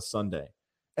 145 on a Sunday.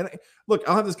 And look,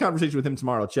 I'll have this conversation with him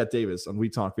tomorrow, Chet Davis on We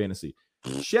Talk Fantasy.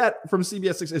 Chet from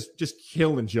CBS 6 is just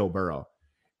killing Joe Burrow.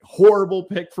 Horrible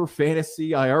pick for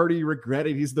fantasy. I already regret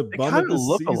it. He's the bum of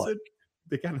the season. Alike.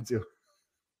 They kind of do.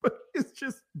 But it's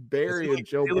just burying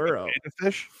Joe Burrow.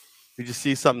 Fish? You just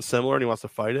see something similar and he wants to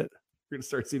fight it? We're going to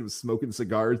start seeing him smoking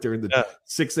cigars during the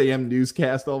 6 a.m.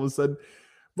 newscast all of a sudden.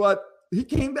 But he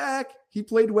came back. He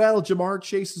played well. Jamar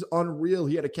Chase is unreal.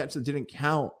 He had a catch that didn't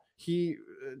count. He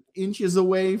inches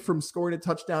away from scoring a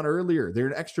touchdown earlier. They're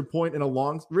an extra point and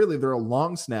they're a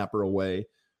long snapper away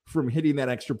from hitting that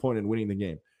extra point and winning the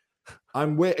game.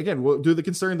 We'll do the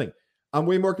concern thing. I'm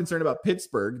way more concerned about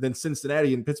Pittsburgh than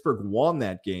Cincinnati, and Pittsburgh won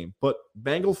that game. But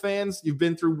Bengal fans, you've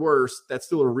been through worse. That's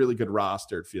still a really good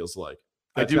roster, it feels like.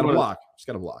 Just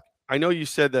got a block. I know you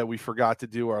said that we forgot to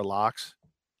do our locks.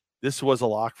 This was a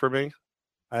lock for me.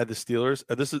 I had the Steelers.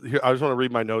 I just want to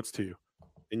read my notes to you,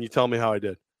 and you tell me how I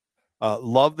did.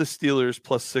 Love the Steelers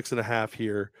plus 6.5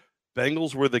 here.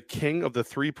 Bengals were the king of the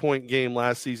 3-point game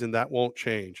last season. That won't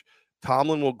change.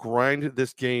 Tomlin will grind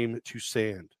this game to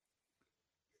sand.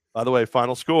 By the way,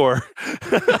 final score.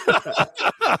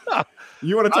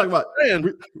 You want to talk about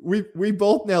we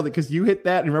both nailed it because you hit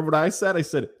that. And remember what I said? I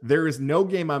said, there is no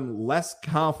game I'm less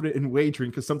confident in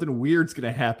wagering because something weird's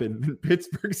going to happen in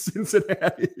Pittsburgh,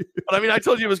 Cincinnati. But I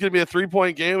told you it was going to be a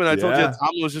 3-point game, and I told you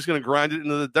Tomlin was just going to grind it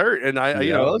into the dirt. And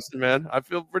listen, man, I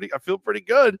feel pretty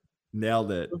good.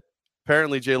 Nailed it.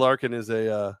 Apparently, Jay Larkin is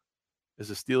a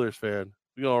Steelers fan.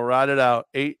 We're going to ride it out,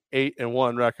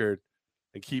 8-1 record,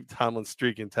 and keep Tomlin's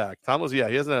streak intact. Tomlin's,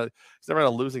 he's never had a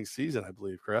losing season, I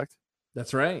believe, correct?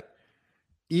 That's right.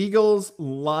 Eagles,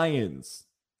 Lions.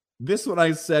 This one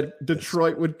I said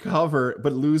Detroit would cover,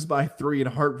 but lose by 3 in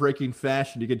heartbreaking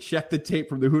fashion. You can check the tape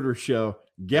from the Hooters show.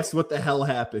 Guess what the hell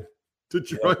happened?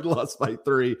 Detroit lost by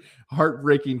 3,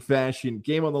 heartbreaking fashion.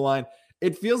 Game on the line.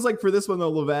 It feels like for this one,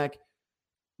 though, Levack,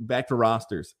 back to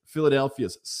rosters.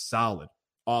 Philadelphia's solid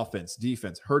offense,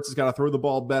 defense. Hurts has got to throw the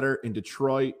ball better. In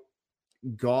Detroit,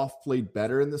 Goff played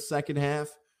better in the second half,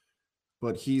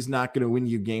 but he's not going to win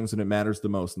you games when it matters the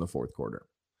most in the fourth quarter.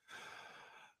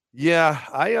 Yeah,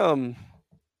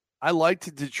 I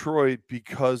liked Detroit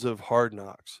because of Hard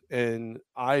Knocks, and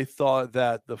I thought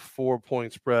that the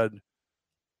 4-point spread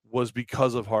was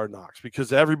because of Hard Knocks,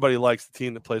 because everybody likes the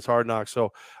team that plays Hard Knocks.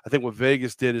 So I think what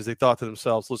Vegas did is they thought to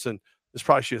themselves, listen, this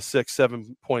probably should be a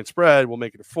 6-7 point spread. We'll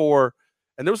make it a 4.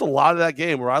 And there was a lot of that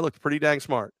game where I looked pretty dang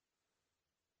smart.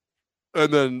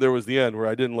 And then there was the end where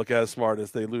I didn't look as smart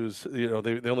as they lose. They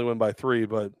only win by 3,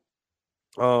 but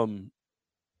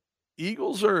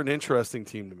Eagles are an interesting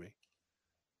team to me.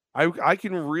 I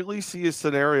can really see a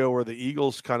scenario where the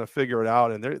Eagles kind of figure it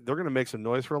out, and they're going to make some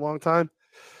noise for a long time.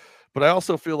 But I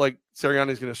also feel like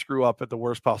Sirianni's going to screw up at the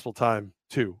worst possible time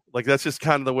too. Like that's just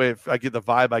kind of the way I get the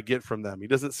vibe I get from them. He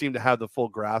doesn't seem to have the full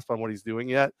grasp on what he's doing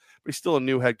yet, but he's still a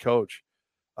new head coach.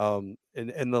 And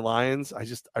the Lions,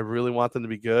 I really want them to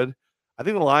be good. I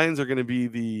think the Lions are going to be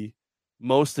the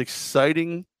most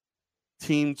exciting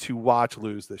team to watch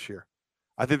lose this year.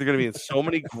 I think they're going to be in so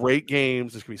many great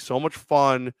games. It's going to be so much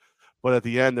fun, but at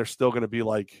the end, they're still going to be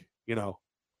like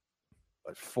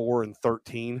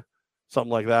 4-13,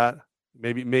 something like that.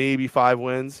 Maybe 5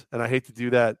 wins. And I hate to do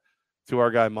that to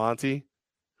our guy Monty,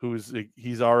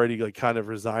 he's already kind of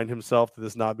resigned himself to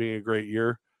this not being a great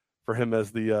year for him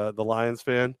as the Lions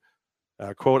fan.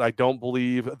 Quote, I don't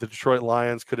believe the Detroit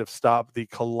Lions could have stopped the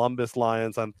Columbus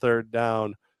Lions on 3rd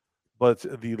down, but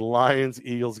the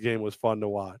Lions-Eagles game was fun to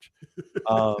watch.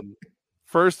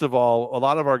 First of all, a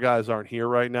lot of our guys aren't here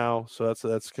right now, so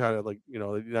that's kind of like,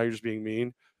 now you're just being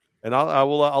mean. And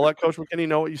I'll let Coach McKinney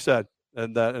know what you said,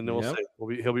 and then we'll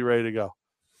see. He'll be ready to go.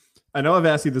 I know I've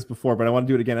asked you this before, but I want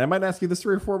to do it again. I might ask you this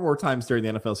 3 or 4 more times during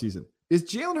the NFL season. Is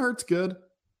Jalen Hurts good?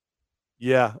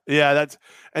 Yeah, that's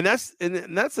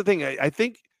the thing. I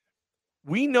think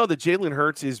we know that Jalen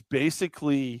Hurts is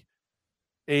basically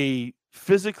a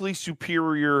physically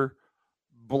superior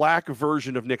black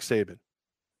version of Nick Saban.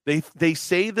 They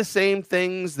say the same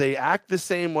things, they act the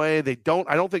same way. I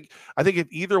think if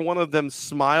either one of them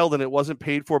smiled and it wasn't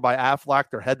paid for by Aflac,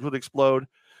 their heads would explode.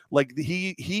 Like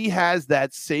he has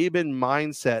that Saban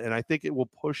mindset, and I think it will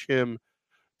push him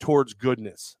towards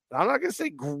goodness. I'm not going to say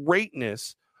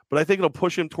greatness, but I think it'll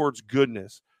push him towards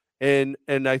goodness. But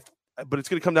it's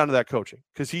going to come down to that coaching,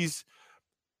 because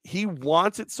he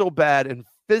wants it so bad, and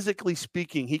physically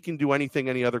speaking, he can do anything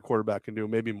any other quarterback can do,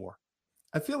 maybe more.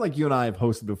 I feel like you and I have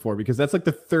hosted before, because that's like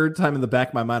the third time in the back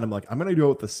of my mind. I'm like, I'm going to go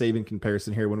with the Saban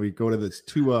comparison here when we go to this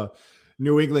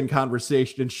New England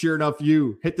conversation. And sure enough,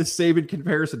 you hit the Saban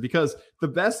comparison, because the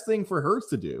best thing for Hurts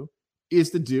to do is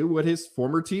to do what his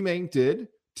former teammate did,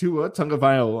 Tua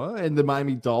Tagovailoa, and the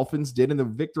Miami Dolphins did in the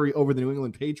victory over the New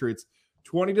England Patriots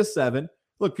 20-7.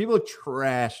 Look, people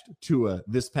trashed Tua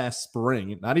this past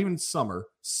spring, not even summer,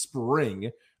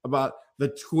 spring, about the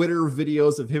Twitter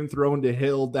videos of him throwing to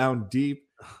Hill down deep.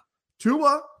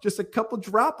 Tua, just a couple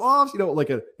drop-offs,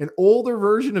 like an older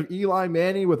version of Eli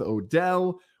Manning with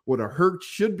Odell, what a Hurts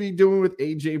should be doing with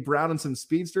A.J. Brown and some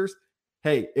speedsters.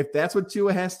 Hey, if that's what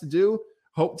Tua has to do,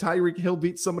 hope Tyreek Hill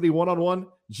beats somebody one-on-one.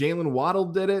 Jalen Waddle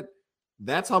did it.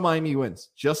 That's how Miami wins.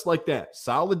 Just like that.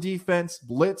 Solid defense,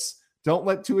 blitz. Don't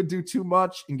let Tua do too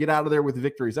much and get out of there with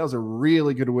victories. That was a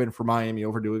really good win for Miami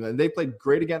over New England. And they played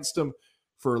great against them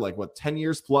for 10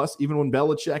 years plus, even when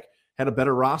Belichick had a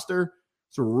better roster.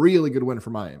 It's a really good win for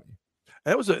Miami.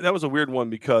 That was a weird one,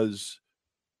 because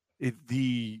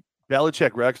the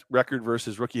Belichick record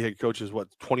versus rookie head coach is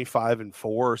 25-4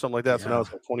 or something like that. Yeah. So now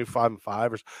it's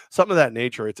 25-5 or something of that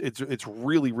nature. It's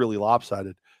really, really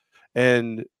lopsided.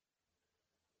 And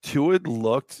Tua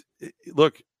looked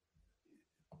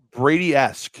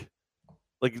Brady-esque,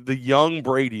 like the young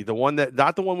Brady, the one that,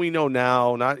 not the one we know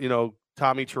now, not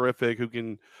Tommy Terrific who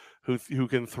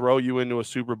can throw you into a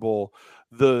Super Bowl.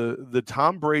 The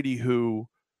Tom Brady who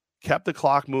kept the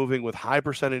clock moving with high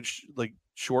percentage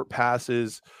short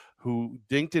passes, who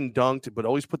dinked and dunked but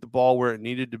always put the ball where it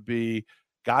needed to be,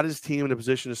 got his team in a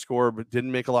position to score but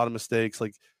didn't make a lot of mistakes.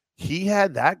 Like, he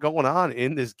had that going on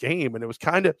in this game, and it was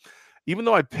kind of, even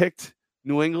though I picked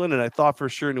New England and I thought for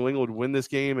sure New England would win this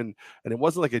game, and it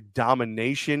wasn't like a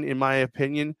domination in my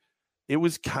opinion, it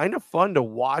was kind of fun to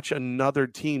watch another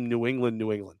team, New England.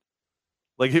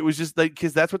 Like, it was just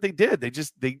because that's what they did.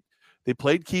 They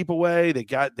played keep away. They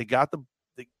got the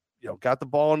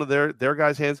ball into their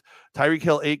guys' hands. Tyreek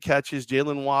Hill 8 catches,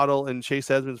 Jalen Waddle and Chase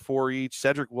Edmonds 4 each,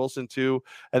 Cedric Wilson 2,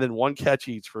 and then 1 catch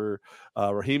each for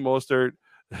Raheem Mostert,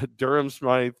 Durham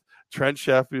Smythe, Trent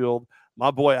Sheffield,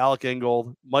 my boy Alec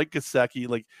Ingold, Mike Gesicki,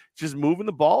 like, just moving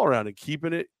the ball around and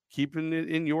keeping it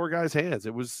in your guys' hands.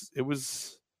 It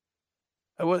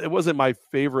wasn't my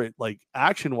favorite,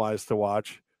 action-wise to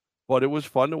watch, but it was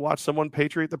fun to watch someone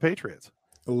patriot the Patriots.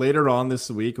 Later on this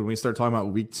week, when we start talking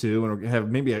about week 2, and we'll have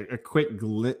maybe a quick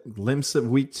glimpse of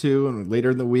week 2, and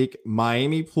later in the week,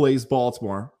 Miami plays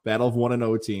Baltimore, battle of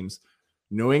 1-0 teams.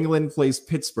 New England plays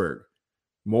Pittsburgh.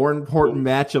 More important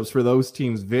matchups for those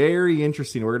teams. Very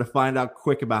interesting. We're going to find out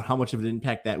quick about how much of an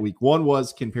impact that week 1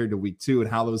 was compared to week 2 and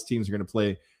how those teams are going to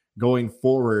play going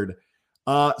forward.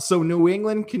 So New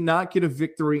England cannot get a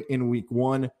victory in week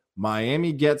 1.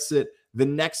 Miami gets it. The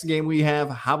next game we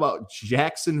have, how about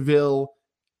Jacksonville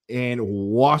and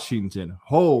Washington?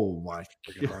 Oh my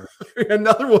God.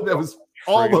 Another one that was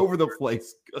all over the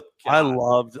place. I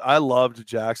loved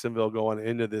Jacksonville going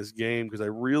into this game, because I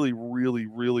really, really,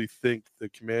 really think the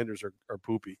Commanders are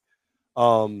poopy.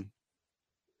 Trevor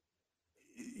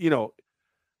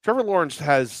Lawrence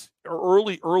has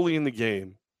early in the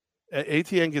game,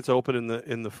 ATN gets open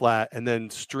in the flat and then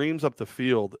streams up the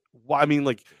field. I mean,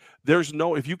 there's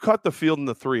no, if you cut the field in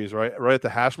the threes, right at the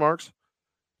hash marks,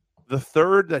 the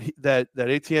third that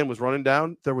ATN was running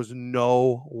down, there was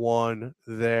no one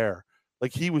there.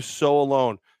 Like, he was so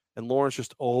alone, and Lawrence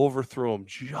just overthrew him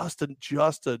just a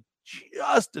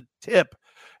tip,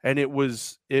 and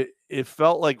it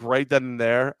felt like right then and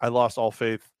there I lost all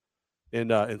faith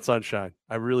in Sunshine.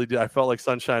 I really did. I felt like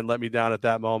Sunshine let me down at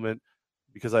that moment,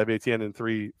 because I have ATN in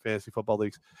 3 fantasy football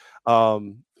leagues.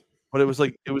 But it was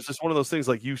just one of those things,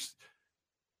 like, you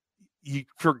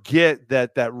forget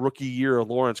that rookie year of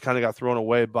Lawrence kind of got thrown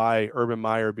away by Urban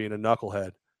Meyer being a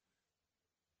knucklehead,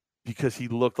 because he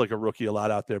looked like a rookie a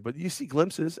lot out there. But you see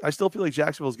glimpses. I still feel like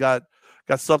Jacksonville's got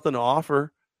something to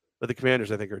offer, but the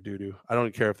Commanders, I think, are doo-doo. I don't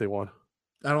even care if they won.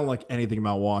 I don't like anything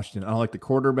about Washington. I don't like the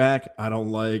quarterback. I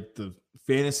don't like the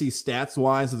fantasy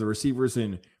stats-wise of the receivers.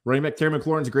 And Ray McTerry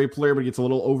McLaurin's a great player, but he gets a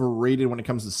little overrated when it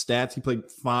comes to stats. He played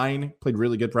fine, played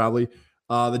really good probably.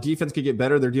 The defense could get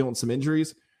better. They're dealing with some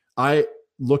injuries. I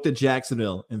looked at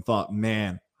Jacksonville and thought,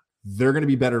 man, they're going to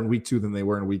be better in week 2 than they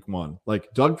were in week 1.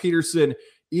 Like Doug Peterson,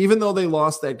 even though they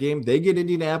lost that game, they get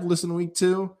Indianapolis in week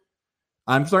 2.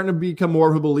 I'm starting to become more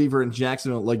of a believer in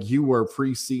Jacksonville like you were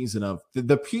preseason of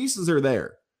the pieces are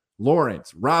there.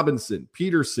 Lawrence, Robinson,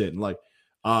 Peterson, like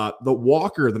the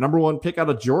Walker, the number 1 pick out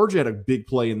of Georgia had a big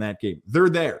play in that game. They're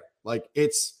there. Like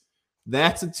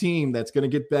that's a team that's going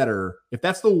to get better. If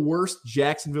that's the worst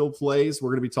Jacksonville plays, we're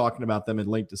going to be talking about them in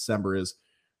late December is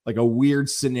like a weird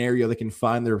scenario that can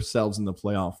find themselves in the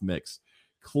playoff mix.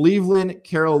 Cleveland,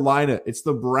 Carolina, it's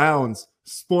the Browns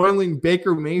spoiling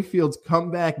Baker Mayfield's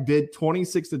comeback bid,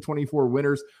 26-24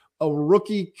 winners. A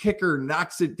rookie kicker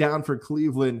knocks it down for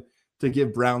Cleveland to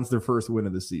give Browns their first win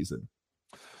of the season.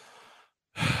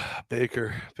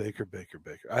 Baker.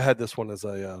 I had this one as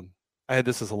I had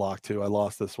this as a lock too. I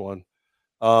lost this one.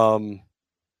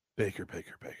 Baker.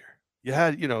 You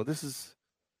had, this is,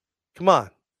 come on.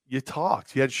 You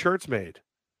talked. You had shirts made.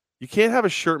 You can't have a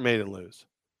shirt made and lose.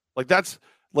 Like that's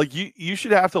like you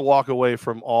should have to walk away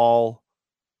from all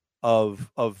of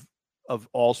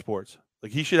all sports.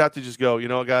 Like he should have to just go, you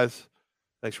know what, guys,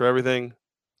 thanks for everything,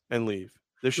 and leave.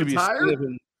 There should Retire?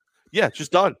 be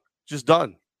just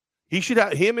done. He should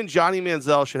have him and Johnny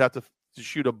Manziel should have to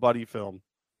shoot a buddy film,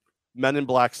 Men in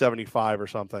Black 75 or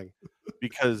something,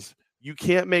 because you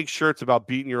can't make shirts about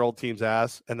beating your old team's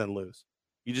ass and then lose.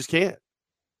 You just can't.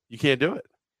 You can't do it.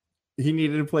 He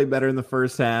needed to play better in the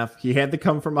first half. He had to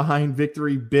come from behind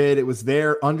victory bid. It was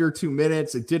there under 2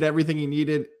 minutes. It did everything he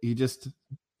needed.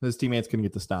 His teammates couldn't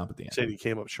get the stop at the end. Said he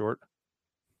came up short.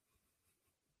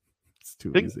 It's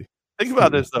too easy. Think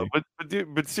about this though,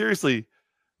 but seriously,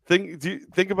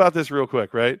 think about this real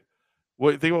quick, right?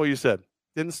 Think about what you said.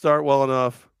 Didn't start well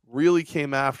enough. Really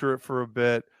came after it for a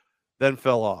bit, then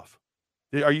fell off.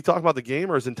 Are you talking about the game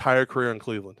or his entire career in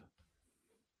Cleveland?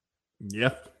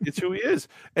 Yeah, it's who he is,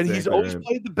 and he's always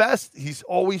played the best. He's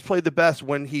always played the best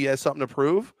when he has something to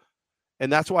prove,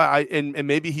 and that's why and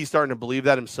maybe he's starting to believe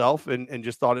that himself, and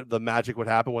just thought the magic would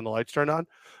happen when the lights turned on.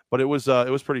 But it was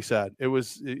pretty sad. It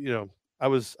was I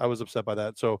was upset by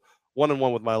that. So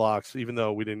 1-1 with my locks, even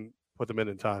though we didn't put them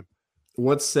in time.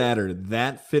 What's sadder,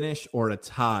 that finish or a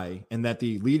tie, and that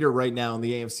the leader right now in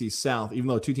the AFC South, even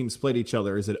though 2 teams played each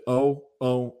other, is at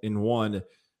 0-1.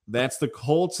 That's the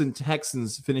Colts and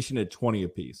Texans finishing at 20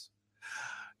 apiece.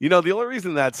 The only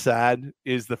reason that's sad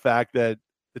is the fact that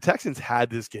the Texans had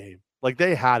this game. Like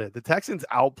they had it. The Texans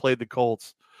outplayed the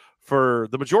Colts for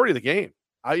the majority of the game.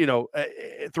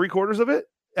 3/4 of it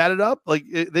added up. Like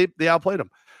they outplayed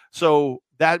them. So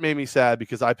that made me sad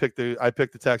because I picked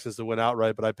the Texans to win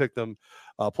outright, but I picked them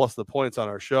plus the points on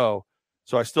our show.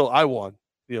 So I won.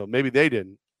 Maybe they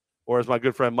didn't. Or as my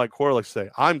good friend Mike Core likes to say,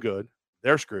 I'm good.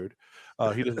 They're screwed.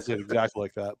 He doesn't say it exactly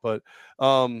like that, but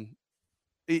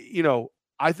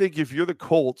I think if you're the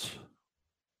Colts,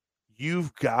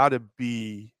 you've got to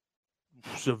be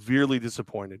severely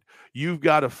disappointed. You've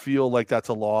got to feel like that's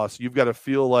a loss. You've got to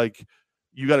feel like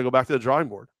you got to go back to the drawing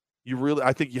board.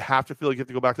 I think you have to feel like you have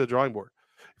to go back to the drawing board.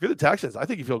 If you're the Texans, I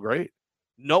think you feel great.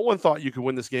 No one thought you could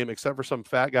win this game except for some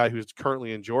fat guy who's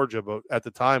currently in Georgia, but at the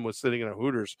time was sitting in a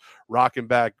Hooters, rocking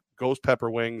back ghost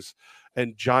pepper wings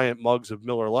and giant mugs of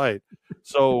Miller Lite.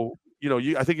 So,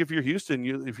 I think if you're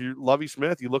Houston, if you're Lovie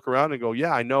Smith, you look around and go,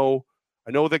 yeah, I know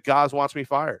that Goz wants me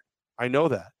fired. I know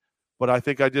that. But I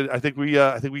think we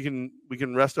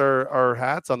can rest our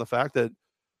hats on the fact that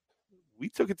we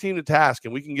took a team to task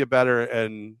and we can get better,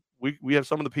 and we have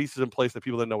some of the pieces in place that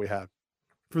people didn't know we had.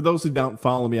 For those who don't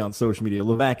follow me on social media,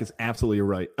 Levack is absolutely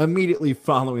right. Immediately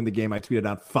following the game, I tweeted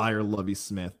out, fire Lovie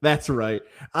Smith. That's right.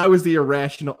 I was the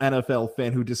irrational NFL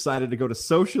fan who decided to go to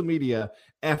social media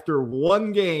after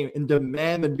one game and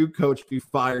demand the new coach be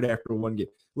fired after one game.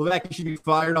 Levack, you should be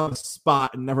fired on the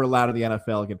spot and never allowed in the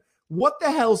NFL again. What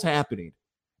the hell's happening?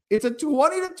 It's a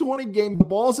 20-20 game. The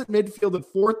ball's at midfield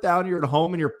at 4th down. You're at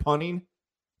home and you're punting.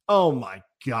 Oh, my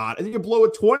God. And then you blow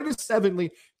a 20-7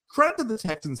 lead. Credit to the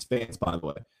Texans fans, by the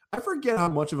way. I forget how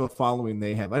much of a following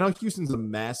they have. I know Houston's a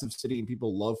massive city and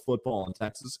people love football in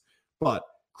Texas, but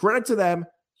credit to them.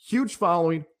 Huge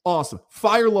following. Awesome.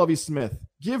 Fire Lovie Smith.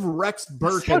 Give Rex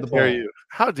Burkhead the ball.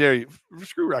 How dare you?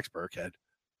 Screw Rex Burkhead.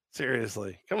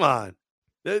 Seriously. Come on.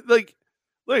 Look,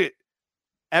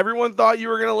 everyone thought you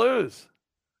were going to lose.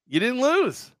 You didn't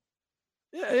lose.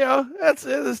 Yeah, that's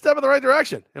a step in the right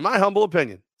direction. In my humble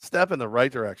opinion, step in the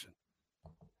right direction.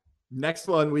 Next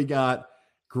one, we got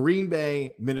Green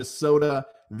Bay, Minnesota.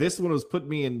 This one was putting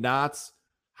me in knots.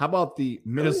 How about the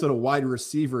Minnesota wide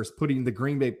receivers putting the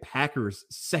Green Bay Packers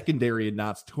secondary in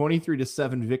knots?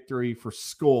 23-7 victory for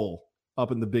Skull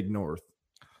up in the Big North.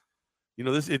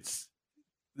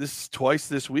 This twice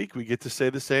this week we get to say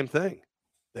the same thing.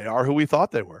 They are who we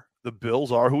thought they were. the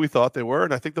Bills are who we thought they were,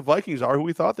 and I think the Vikings are who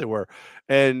we thought they were.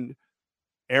 And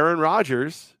Aaron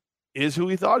Rodgers is who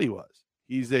he thought he was.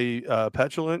 He's a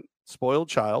petulant, spoiled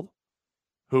child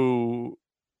who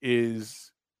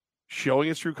is showing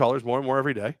his true colors more and more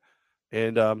every day.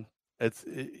 And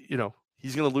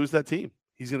he's going to lose that team.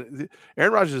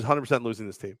 Aaron Rodgers is 100% losing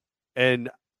this team. And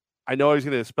I know he's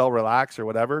going to spell relax or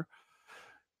whatever.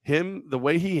 The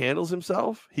way he handles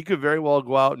himself, he could very well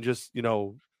go out and just,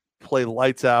 play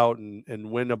lights out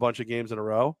and win a bunch of games in a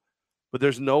row. But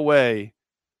there's no way,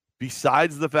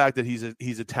 besides the fact that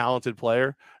he's a talented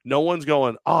player, no one's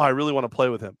going, oh, I really want to play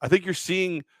with him. I think you're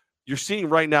seeing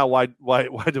right now why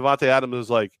Devontae Adams is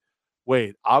like,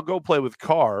 wait, I'll go play with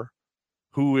Carr,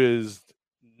 who is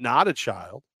not a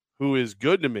child, who is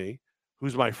good to me,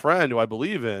 who's my friend, who I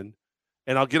believe in,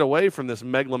 and I'll get away from this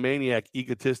megalomaniac,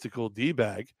 egotistical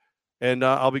D-bag, and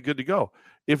I'll be good to go.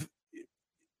 If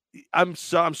I'm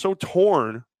so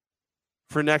torn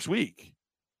for next week,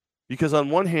 because on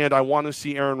one hand, I want to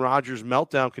see Aaron Rodgers'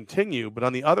 meltdown continue, but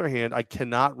on the other hand, I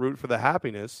cannot root for the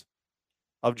happiness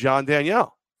of John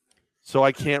Danielle, so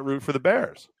I can't root for the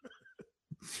Bears.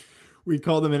 We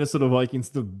call the Minnesota Vikings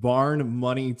the barn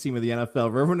money team of the NFL.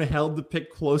 Everyone held the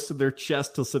pick close to their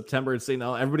chest till September and say,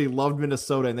 no, everybody loved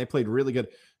Minnesota and they played really good.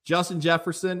 Justin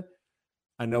Jefferson,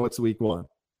 I know it's week one,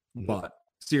 but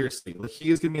seriously, he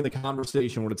is going to be in the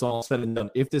conversation when it's all said and done.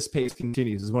 If this pace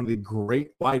continues, is one of the great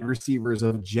wide receivers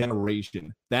of a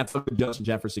generation. That's what Justin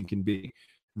Jefferson can be.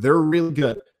 They're really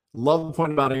good. Love the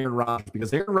point about Aaron Rodgers,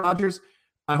 because Aaron Rodgers,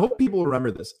 I hope people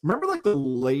remember this. Remember like the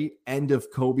late end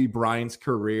of Kobe Bryant's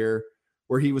career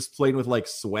where he was playing with like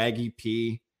Swaggy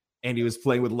P and he was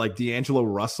playing with like D'Angelo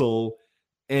Russell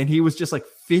and he was just like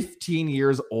 15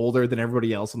 years older than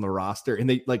everybody else on the roster.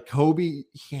 And Kobe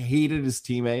hated his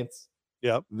teammates.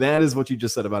 Yep. That is what you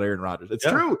just said about Aaron Rodgers. It's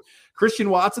true. Christian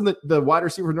Watson, the wide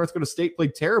receiver of North Dakota State,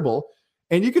 played terrible.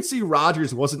 And you could see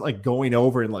Rodgers wasn't like going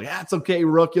over and like, it's okay,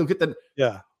 Rook, you'll get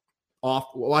the off.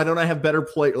 Why don't I have better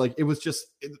play? Like, it was just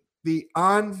the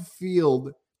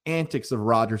on-field antics of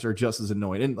Rodgers are just as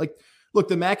annoying. And like, look,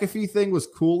 the McAfee thing was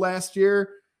cool last year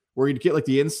where you'd get like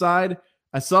the inside.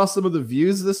 I saw some of the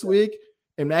views this week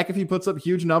and McAfee puts up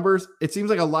huge numbers. It seems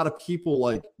like a lot of people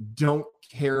like don't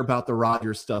care about the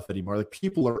Rodgers stuff anymore. Like,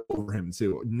 people are over him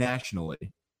too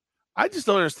nationally. I just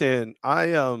don't understand.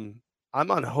 I'm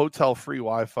on hotel free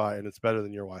Wi-Fi and it's better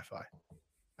than your Wi-Fi.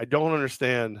 I don't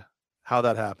understand how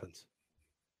that happens.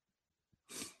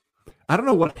 I don't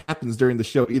know what happens during the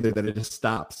show either, that it just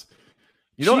stops.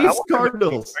 Chiefs,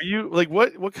 Cardinals. Are you like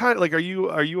what kind? Like, are you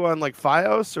on like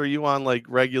FiOS or are you on like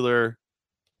regular?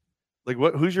 Like,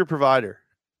 who's your provider?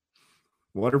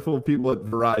 Wonderful people at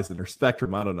Verizon or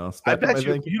Spectrum. I don't know. Spectrum, I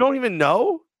bet you don't even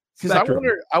know. Because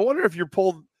I wonder if you're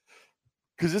pulled.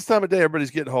 Because this time of day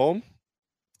everybody's getting home.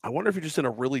 I wonder if you're just in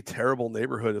a really terrible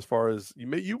neighborhood as far as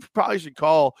you probably should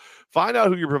find out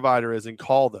who your provider is and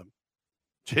call them.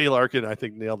 Jay Larkin, I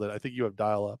think, nailed it. I think you have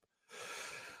dial-up.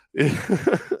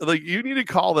 Like, you need to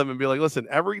call them and be like, listen,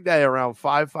 every day around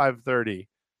 5:30,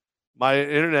 my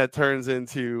internet turns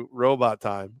into robot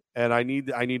time, and I need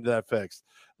that fixed.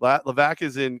 Levack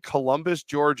is in Columbus,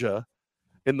 Georgia,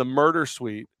 in the murder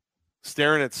suite,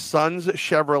 staring at Sun's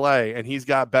Chevrolet, and he's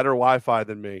got better Wi-Fi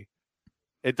than me.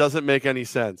 It doesn't make any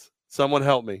sense. Someone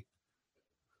help me.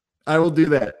 I will do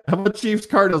that. How about Chiefs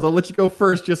Cardinals? I'll let you go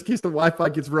first, just in case the Wi-Fi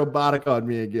gets robotic on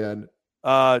me again.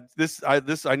 I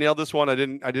nailed this one. I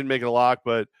didn't make it a lock,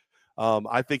 but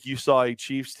I think you saw a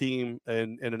Chiefs team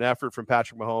in an effort from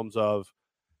Patrick Mahomes of,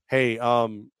 hey,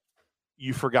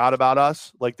 you forgot about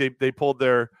us. Like, they pulled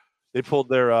their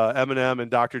Eminem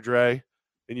and Dr. Dre,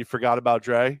 and you forgot about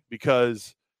Dre,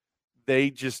 because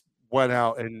they just went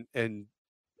out and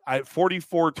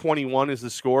 44-21 is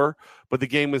the score, but the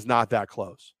game was not that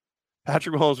close.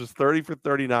 Patrick Mahomes was 30 for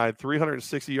 39,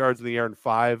 360 yards in the air, and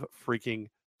 5 freaking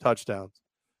touchdowns.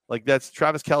 Like, that's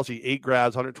Travis Kelce, 8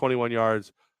 grabs, 121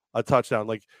 yards, a touchdown.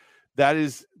 Like, that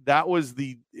was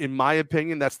in my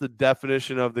opinion, that's the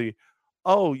definition of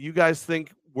you guys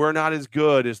think we're not as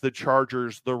good as the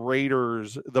Chargers, the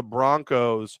Raiders, the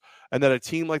Broncos, and that a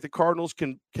team like the Cardinals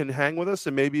can hang with us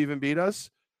and maybe even beat us.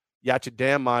 You out your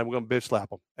damn mind, we're going to bitch slap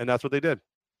them. And that's what they did.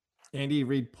 Andy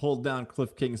Reid pulled down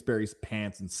Cliff Kingsbury's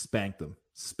pants and spanked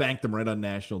them right on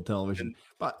national television.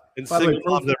 And single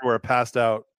moms everywhere passed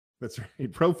out. That's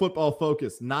right. Pro Football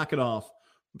Focus, knock it off.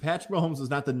 Patrick Mahomes is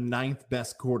not the 9th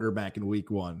best quarterback in week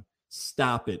 1.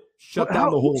 Stop it. Shut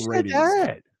down the whole ratings.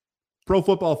 Pro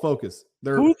Football Focus.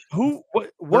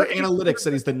 What analytics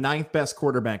said he's the 9th best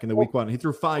quarterback in the week 1. He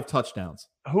threw 5 touchdowns.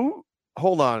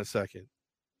 Hold on a second.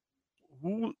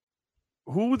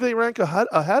 Who they rank ahead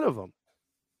of him?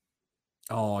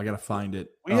 Oh, I gotta find it.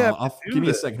 We have to do give me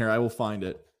a this. second here. I will find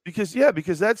it. Because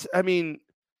that's, I mean,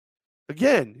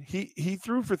 again, he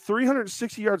threw for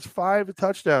 360 yards, 5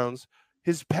 touchdowns.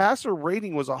 His passer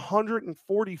rating was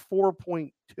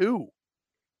 144.2.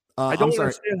 I don't I'm sorry.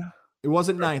 understand. It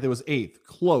wasn't ninth. It was eighth.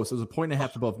 Close. It was a point and a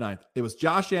half above ninth. It was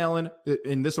Josh Allen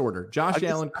in this order. Josh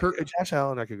Allen, Josh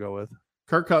Allen I could go with.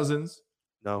 Kirk Cousins.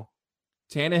 No.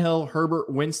 Tannehill,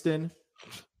 Herbert, Winston,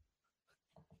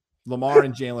 Lamar,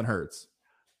 and Jalen Hurts.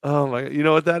 Oh my! You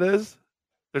know what that is?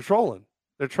 They're trolling.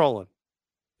 They're trolling.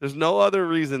 There's no other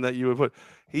reason that you would put.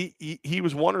 He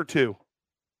was 1 or 2.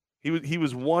 He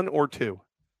was 1 or 2.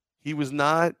 He was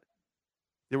not.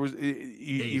 There was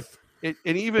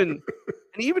and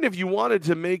even if you wanted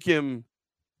to make him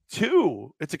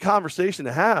 2, it's a conversation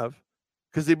to have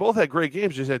because they both had great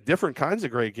games, just had different kinds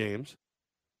of great games.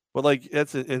 But like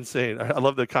that's insane. I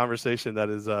love the conversation that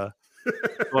is going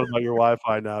about your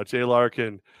Wi-Fi now, Jay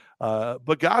Larkin.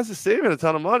 But Goz is saving a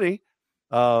ton of money.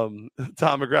 Tom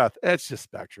McGrath, it's just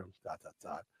Spectrum. ...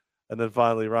 And then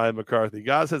finally, Ryan McCarthy.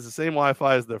 Goz has the same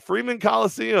Wi-Fi as the Freeman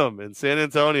Coliseum in San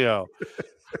Antonio.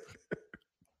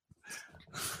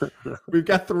 We've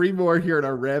got 3 more here in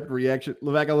our rapid reaction.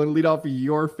 Levack, I'm going to lead off with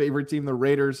your favorite team. The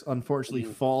Raiders, unfortunately,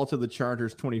 fall to the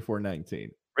Chargers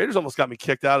 24-19. Raiders almost got me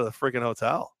kicked out of the freaking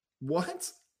hotel.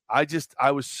 What? I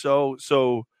was so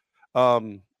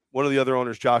one of the other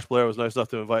owners, Josh Blair, was nice enough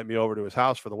to invite me over to his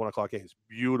house for the 1:00 games.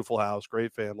 Beautiful house,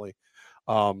 great family.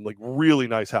 Like really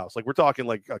nice house. Like we're talking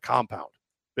like a compound,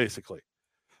 basically.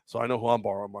 So I know who I'm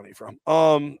borrowing money from.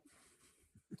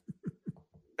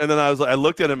 And then I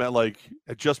looked at him at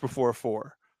just before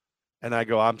 4, and I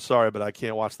go, I'm sorry, but I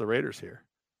can't watch the Raiders here.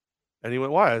 And he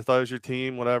went, why? I thought it was your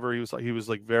team, whatever. He was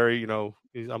like very,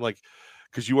 I'm like,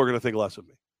 because you are going to think less of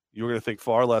me. You were going to think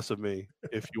far less of me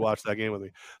if you watched that game with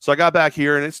me. So I got back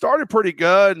here, and it started pretty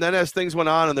good. And then as things went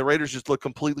on and the Raiders just looked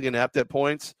completely inept at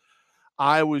points,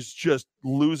 I was just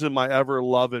losing my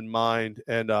ever-loving mind.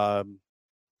 And,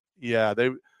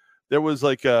 there was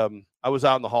like I was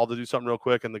out in the hall to do something real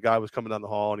quick, and the guy was coming down the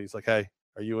hall, and he's like, hey,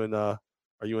 are you in that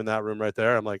room right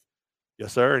there? I'm like,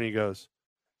 yes, sir. And he goes,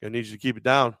 I need you to keep it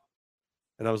down.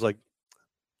 And I was like,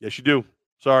 yes, you do.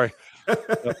 Sorry.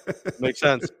 Makes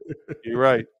sense. You're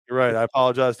right. I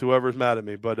apologize to whoever's mad at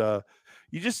me, but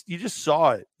you just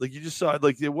saw it. Like you just saw it.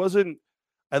 Like it wasn't.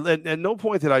 At no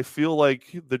point did I feel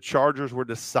like the Chargers were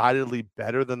decidedly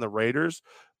better than the Raiders,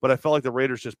 but I felt like the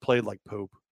Raiders just played like poop.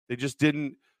 They just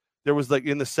didn't. There was like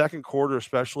in the second quarter,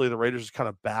 especially, the Raiders just kind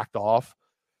of backed off,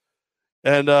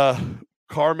 and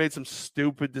Carr made some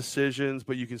stupid decisions.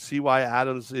 But you can see why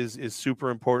Adams is super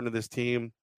important to this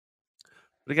team.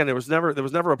 But again, there was never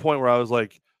a point where I was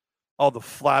like, oh, the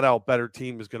flat out better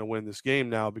team is going to win this game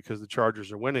now because the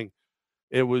Chargers are winning.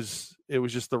 It was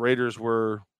just the Raiders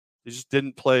they just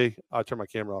didn't play. I turned my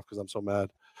camera off because I'm so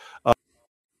mad.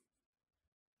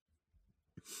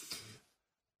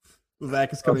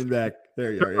 Levack is coming back.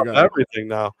 There you are. You got everything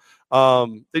now.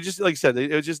 They just, like I said,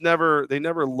 they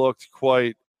never looked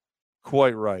quite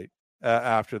right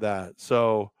after that.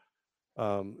 So,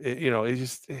 it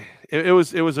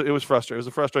was frustrating. It was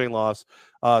a frustrating loss.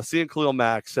 Seeing Khalil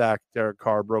Mack sack Derek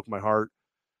Carr broke my heart.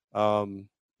 Lot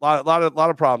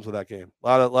of problems with that game.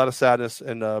 A lot of sadness,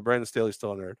 and Brandon Staley's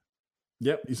still a nerd.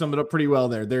 Yep, you summed it up pretty well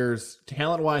there. There's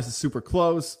talent-wise, it's super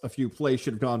close. A few plays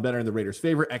should have gone better in the Raiders'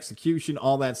 favor. Execution,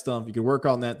 all that stuff. You can work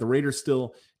on that. The Raiders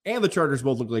still and the Chargers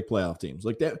both look like playoff teams.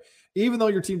 Like that, even though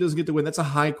your team doesn't get to win, that's a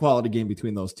high-quality game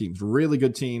between those teams. Really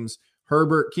good teams.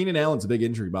 Herbert, Keenan Allen's a big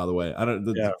injury, by the way.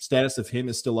 The status of him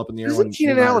is still up in the air. Isn't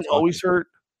Keenan Allen always hurt?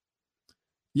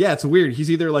 Yeah, it's weird. He's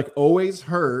either like always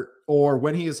hurt, or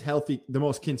when he is healthy, the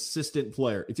most consistent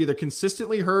player. It's either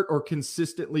consistently hurt or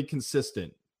consistently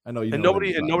consistent. I know you. And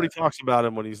nobody talks about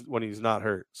him when he's not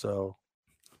hurt. So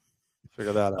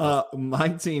figure that out. My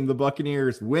team, the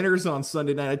Buccaneers, winners on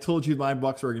Sunday night. I told you my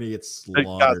Bucs were going to get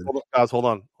slaughtered. Hey, guys, hold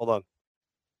on.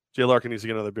 Jay Larkin needs to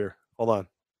get another beer. Hold on.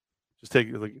 Just take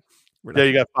it.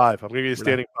 You got 5. I'm going to give you a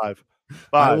standing 5.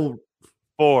 5,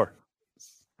 4,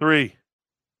 3,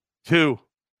 2,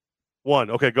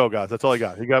 1. Okay, go, guys. That's all I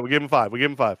got. We gave him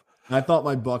 5. I thought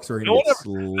my Bucs were going to get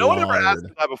slaughtered. No one ever asked me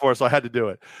that before, so I had to do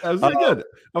it. That was pretty good.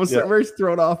 I was very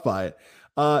thrown off by it.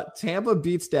 Tampa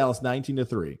beats Dallas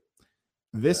 19-3.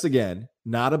 This, again,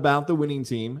 not about the winning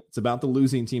team. It's about the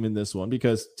losing team in this one,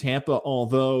 because Tampa,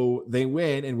 although they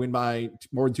win and win by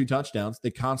more than 2 touchdowns,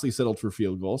 they constantly settled for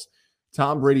field goals.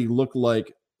 Tom Brady looked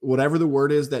like whatever the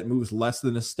word is that moves less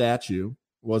than a statue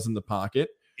was in the pocket.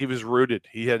 He was rooted.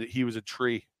 He was a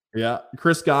tree. Yeah.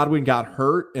 Chris Godwin got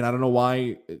hurt, and I don't know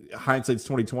why. Hindsight's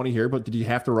 2020 here, but did you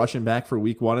have to rush him back for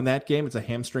week 1 in that game? It's a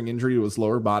hamstring injury to his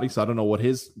lower body, so I don't know what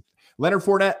his Leonard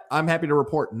Fournette, I'm happy to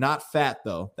report, not fat,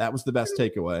 though. That was the best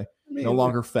takeaway. No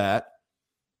longer fat.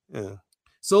 Yeah.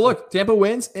 So, look, Tampa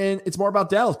wins, and it's more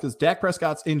about Dallas because Dak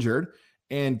Prescott's injured,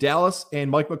 and Dallas and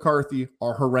Mike McCarthy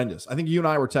are horrendous. I think you and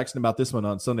I were texting about this one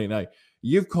on Sunday night.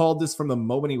 You've called this from the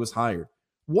moment he was hired.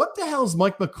 What the hell has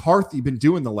Mike McCarthy been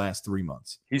doing the last 3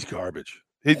 months? He's garbage.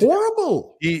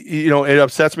 Horrible. It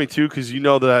upsets me too because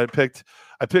that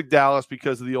I picked Dallas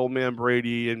because of the old man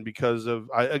Brady and because of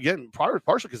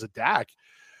partially because of Dak.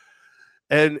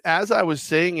 And as I was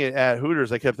saying it at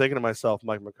Hooters, I kept thinking to myself,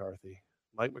 Mike McCarthy,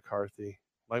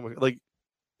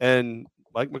 and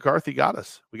Mike McCarthy got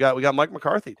us. We got Mike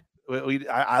McCarthy. At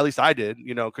least I did.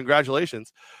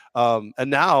 Congratulations. And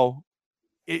now,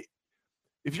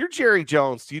 if you're Jerry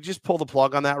Jones, do you just pull the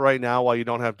plug on that right now while you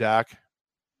don't have Dak?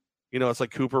 It's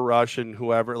like Cooper Rush and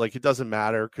whoever. Like, it doesn't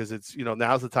matter because it's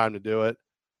now's the time to do it.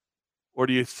 Or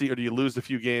do you lose a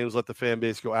few games, let the fan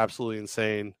base go absolutely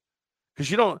insane? Because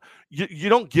you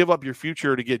don't give up your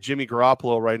future to get Jimmy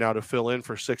Garoppolo right now to fill in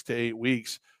for 6 to 8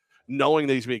 weeks, knowing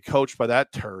that he's being coached by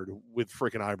that turd with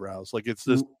freaking eyebrows. Like, it's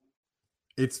just.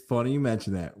 It's funny you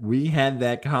mention that. We had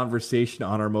that conversation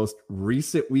on our most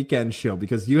recent weekend show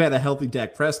because you had a healthy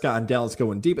Dak Prescott and Dallas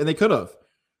going deep, and they could have.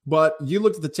 But you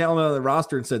looked at the talent on the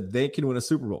roster and said they can win a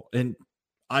Super Bowl. And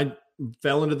I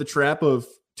fell into the trap of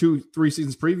 2-3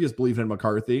 seasons previous believing in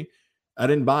McCarthy. I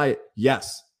didn't buy it.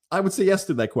 Yes. I would say yes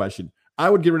to that question. I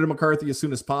would get rid of McCarthy as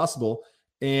soon as possible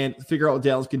and figure out what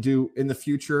Dallas can do in the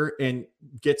future and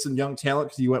get some young talent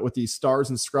because you went with these stars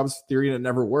and scrubs theory and it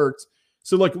never worked.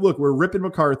 So, look, we're ripping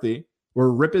McCarthy.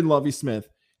 We're ripping Lovie Smith.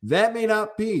 That may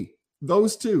not be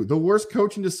those two, the worst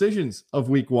coaching decisions of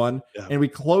week one. Yeah. And we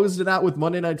closed it out with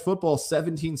Monday Night Football,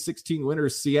 17-16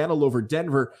 winners, Seattle over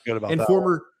Denver. And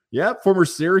former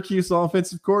Syracuse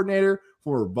offensive coordinator,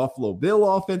 former Buffalo Bill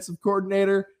offensive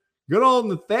coordinator, good old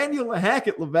Nathaniel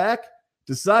Hackett Levack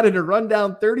decided to run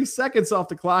down 30 seconds off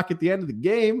the clock at the end of the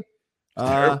game.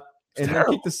 Then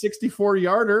kicked a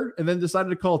 64-yarder and then decided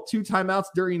to call 2 timeouts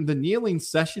during the kneeling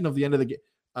session of the end of the game.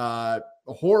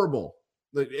 Horrible.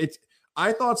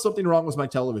 I thought something wrong with my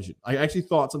television. I actually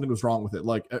thought something was wrong with it.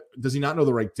 Like, does he not know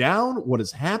the right down? What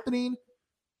is happening?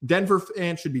 Denver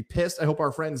fans should be pissed. I hope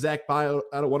our friend Zach Bio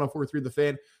out of 104.3 The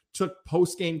Fan took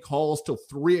post-game calls till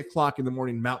 3 o'clock in the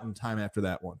morning Mountain Time after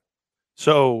that one.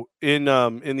 So in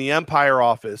the Empire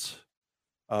office,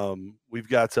 we've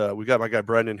got my guy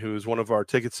Brendan, who's one of our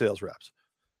ticket sales reps,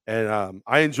 and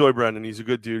I enjoy Brendan. He's a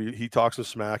good dude. He talks some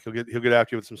smack. He'll get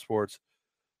after you with some sports.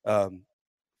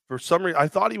 For some reason, I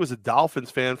thought he was a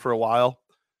Dolphins fan for a while.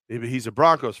 Maybe he's a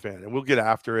Broncos fan, and we'll get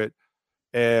after it.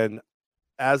 And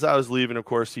as I was leaving, of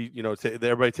course,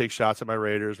 everybody takes shots at my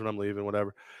Raiders when I'm leaving,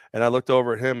 whatever. And I looked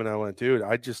over at him and I went, dude,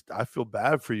 I feel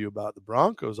bad for you about the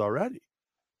Broncos already.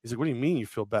 He's like, what do you mean you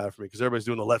feel bad for me? Because everybody's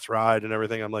doing the let's ride and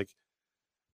everything. I'm like,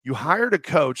 you hired a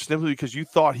coach simply because you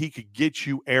thought he could get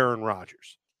you Aaron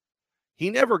Rodgers.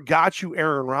 He never got you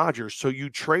Aaron Rodgers, so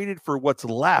you traded for what's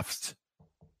left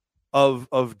of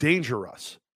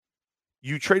Dangerous.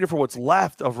 You traded for what's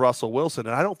left of Russell Wilson,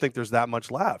 and I don't think there's that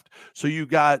much left. So you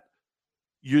got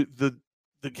the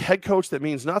head coach that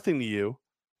means nothing to you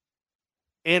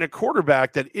and a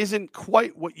quarterback that isn't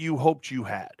quite what you hoped you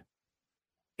had.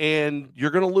 And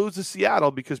you're going to lose to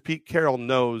Seattle because Pete Carroll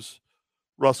knows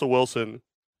Russell Wilson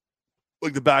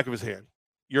like the back of his hand.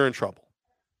 You're in trouble.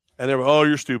 And they're, oh,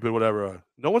 you're stupid, whatever.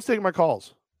 No one's taking my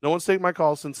calls. No one's taking my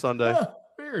calls since Sunday.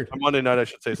 Weird. Monday night, I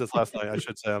should say, since last night, I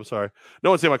should say. I'm sorry. No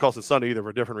one's taking my calls since Sunday either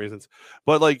for different reasons.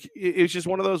 But, like, it's just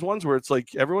one of those ones where it's like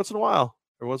every once in a while,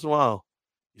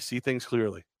 you see things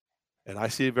clearly. And I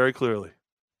see it very clearly.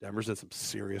 Denver's in some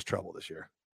serious trouble this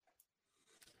year.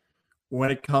 When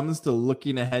it comes to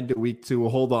looking ahead to week 2, we'll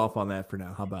hold off on that for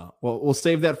now. How about? Well, we'll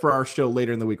save that for our show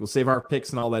later in the week. We'll save our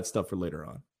picks and all that stuff for later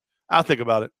on. I'll think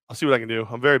about it. I'll see what I can do.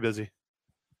 I'm very busy.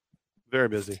 Very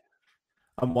busy.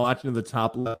 I'm watching the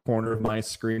top left corner of my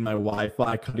screen, my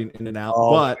Wi-Fi cutting in and out.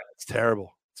 Oh, but it's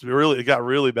terrible. It got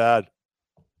really bad.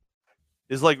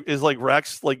 Is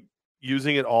Rex like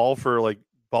using it all for like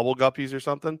bubble guppies or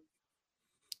something?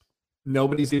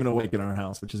 Nobody's even awake in our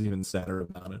house, which is even sadder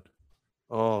about it.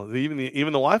 Oh, even the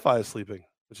Wi-Fi is sleeping,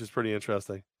 which is pretty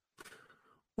interesting.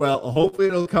 Well, hopefully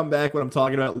it'll come back when I'm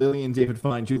talking about Lily and David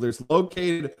Fine Jewelers,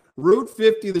 located Route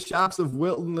 50, the Shoppes of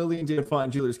Wilton. Lily and David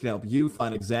Fine Jewelers can help you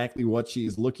find exactly what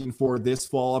she's looking for this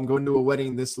fall. I'm going to a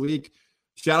wedding this week.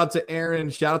 Shout out to Aaron.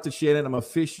 Shout out to Shannon. I'm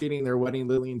officiating their wedding.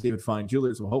 Lily and David Fine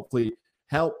Jewelers will hopefully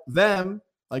help them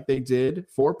like they did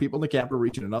for people in the capital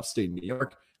region in upstate New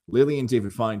York. Lily and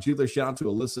David Fine Jewelers. Shout out to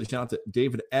Alyssa. Shout out to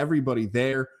David, everybody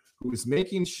there who's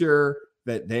making sure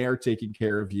that they are taking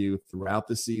care of you throughout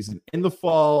the season. In the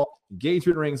fall,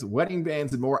 engagement rings, wedding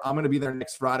bands, and more. I'm going to be there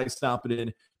next Friday, stopping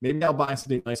in. Maybe I'll buy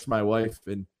something nice for my wife,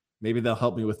 and maybe they'll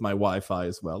help me with my Wi-Fi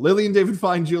as well. Lily and David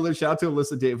Fine Jewelers. Shout out to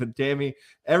Alyssa, David, and Tammy,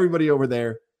 everybody over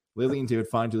there. Lily and David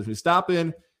Fine Jewelers. Stop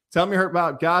in. Tell me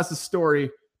about Goz's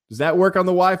story. Does that work on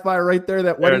the Wi-Fi right there,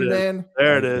 that wedding band?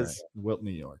 There it is. Wilton,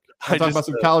 New York. I'm talking about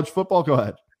some college football. Go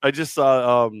ahead. I just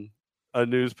saw a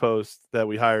news post that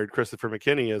we hired Christopher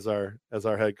McKinney as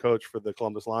our head coach for the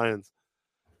Columbus Lions,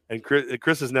 and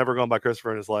Chris has never gone by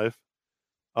Christopher in his life.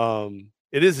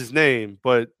 It is his name,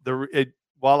 but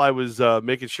while I was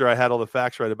making sure I had all the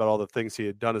facts right about all the things he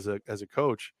had done as a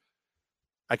coach,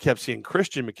 I kept seeing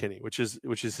Christian McKinney, which is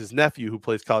his nephew who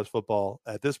plays college football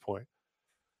at this point.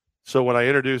 So when I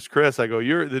introduced Chris, I go,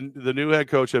 "You're the new head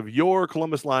coach of your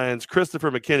Columbus Lions, Christopher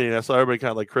McKinney." And I saw everybody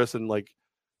kind of like Chris, and like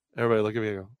everybody look at me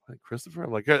and go, like, "Christopher?"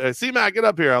 I'm like, "Hey, C-Mac, get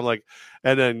up here." I'm like,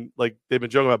 and then like they've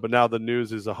been joking about it, but now the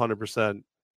news is 100%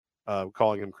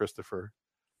 calling him Christopher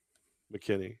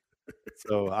McKinney.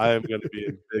 So I am going to be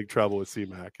in big trouble with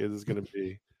C-Mac. It is going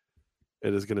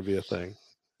to be a thing.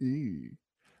 Yeah.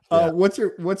 What's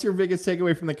your biggest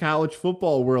takeaway from the college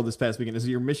football world this past weekend? Is it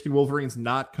your Michigan Wolverines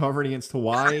not covering against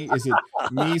Hawaii? Is it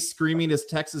me screaming as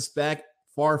Texas back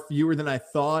far fewer than I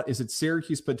thought? Is it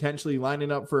Syracuse potentially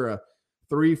lining up for a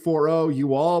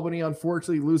 3-4-0? Albany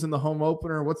unfortunately losing the home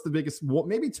opener. What's the biggest,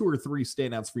 maybe 2 or 3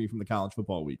 standouts for you from the college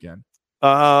football weekend?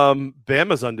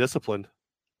 Bama's undisciplined.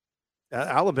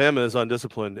 Alabama is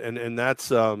undisciplined, and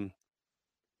that's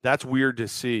weird to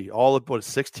see. All of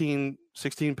 16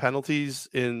 penalties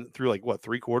through like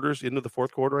 3 quarters into the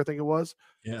fourth quarter, I think it was.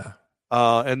 Yeah.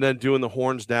 And then doing the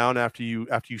horns down after you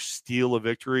steal a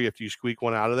victory, after you squeak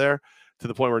one out of there, to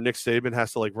the point where Nick Saban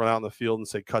has to like run out in the field and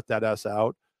say, "Cut that ass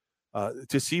out."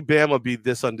 To see Bama be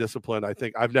this undisciplined, I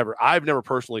think I've never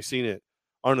personally seen it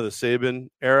under the Saban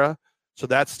era. So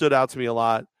that stood out to me a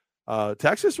lot.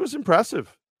 Texas was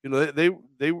impressive. They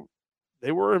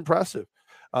were impressive.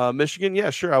 Michigan, yeah,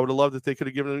 sure. I would have loved if they could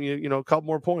have given them, a couple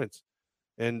more points.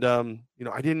 And,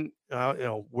 I didn't,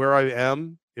 where I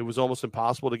am, it was almost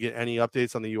impossible to get any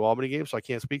updates on the Albany game. So I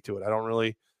can't speak to it.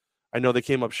 I know they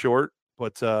came up short,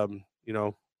 but, that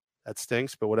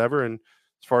stinks, but whatever. And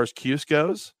as far as Cuse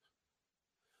goes,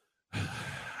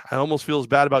 I almost feel as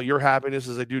bad about your happiness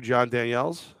as I do John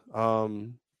Danielle's.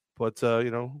 But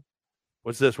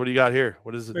what's this? What do you got here?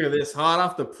 What is it? Look at this hot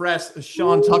off the press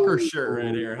Sean Tucker shirt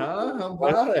right here, huh? How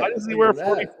about it? Why does he wear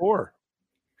 44?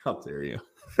 How dare you?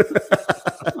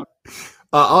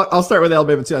 I'll start with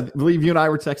Alabama too. I believe you and I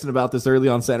were texting about this early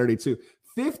on Saturday too.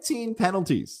 15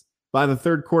 penalties by the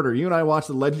third quarter. You and I watched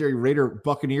the legendary Raider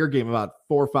Buccaneer game about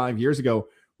 4 or 5 years ago,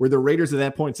 where the Raiders at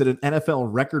that point set an NFL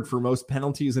record for most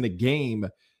penalties in a game,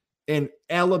 and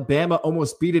Alabama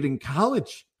almost beat it in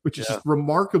college, which is just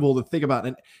remarkable to think about.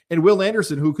 And Will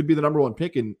Anderson, who could be the number 1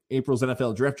 pick in April's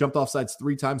NFL draft, jumped off sides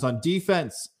 3 times on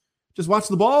defense. Just watch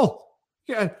the ball.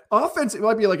 Yeah, offense, it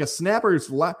might be like a snapper.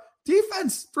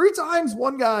 Defense, 3 times,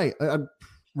 1 guy.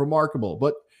 Remarkable.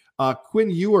 But Quinn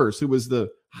Ewers, who was the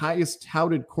highest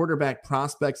touted quarterback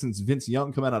prospect since Vince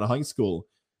Young coming out of high school,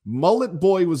 Mullet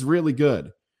Boy was really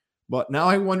good. But now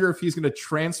I wonder if he's going to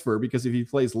transfer, because if he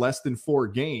plays less than 4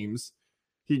 games,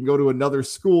 he can go to another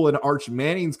school, and Arch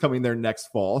Manning's coming there next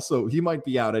fall. So he might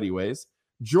be out anyways.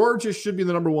 Georgia should be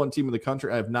the number 1 team in the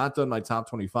country. I have not done my top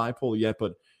 25 poll yet,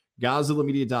 but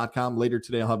GozillaMedia.com. Later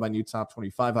today, I'll have my new top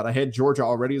 25 out. I had Georgia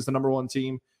already as the number 1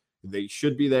 team. They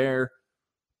should be there.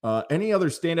 Any other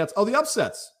standouts? Oh, the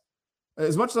upsets.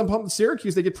 As much as I'm pumped with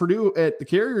Syracuse, they get Purdue at the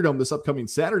Carrier Dome this upcoming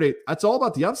Saturday. That's all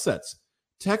about the upsets.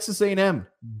 Texas A&M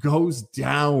goes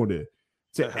down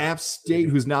to App State,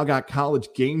 who's now got College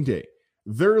Game Day.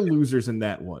 They're losers in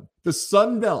that one. The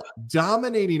Sun Belt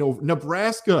dominating over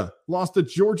Nebraska, lost to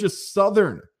Georgia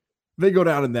Southern. They go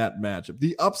down in that matchup.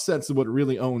 The upsets of what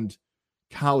really owned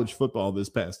college football this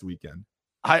past weekend.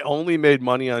 I only made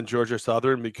money on Georgia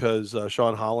Southern because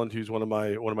Sean Holland, who's one of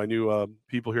my new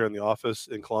people here in the office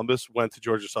in Columbus, went to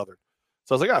Georgia Southern.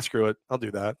 So I was like, screw it, I'll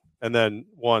do that. And then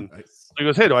won. Nice. So he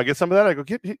goes, "Hey, do I get some of that?" I go,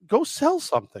 "Go sell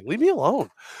something. Leave me alone.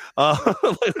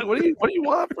 What do you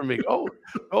want from me? Go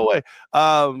away."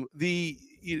 The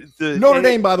Notre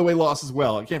Dame, by the way, lost as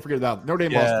well. I can't forget about Notre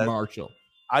Dame lost to Marshall.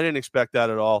 I didn't expect that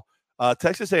at all.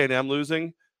 Texas A&M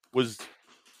losing was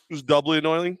doubly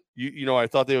annoying. I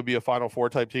thought they would be a Final Four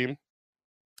type team.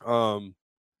 Corey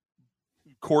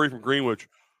from Greenwich,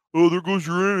 "Oh, there goes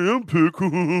your A&M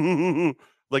pick."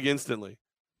 Like instantly.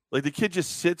 Like the kid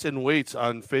just sits and waits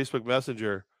on Facebook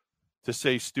Messenger to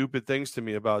say stupid things to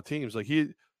me about teams. Like he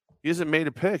hasn't made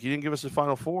a pick. He didn't give us a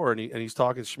Final Four, and he's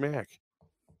talking schmack.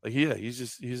 Like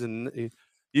he's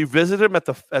You visited him at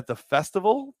the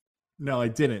festival? No, I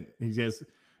didn't. He has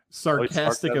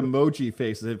sarcastic emoji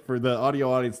faces. For the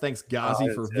audio audience, thanks,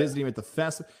 Ghazi, for visiting him at the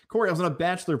festival. Corey, I was on a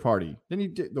bachelor party. Then you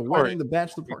did the wedding, the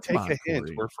bachelor party. Take a hint.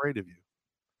 Corey. We're afraid of you.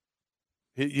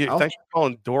 Thanks for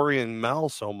calling Dorian Mel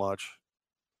so much.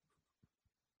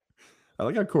 I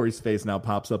like how Corey's face now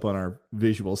pops up on our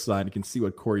visual side. You can see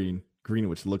what Corey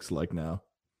Greenwich looks like now.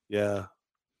 Yeah.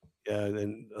 Yeah,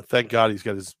 and thank God he's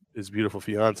got his beautiful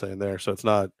fiance in there, so it's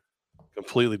not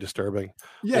completely disturbing.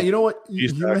 Yeah, you know what?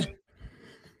 You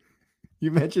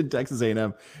mentioned Texas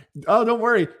A&M. Oh, don't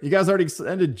worry. You guys already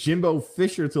extended Jimbo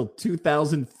Fisher till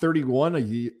 2031 a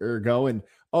year ago, and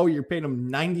you're paying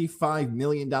him $95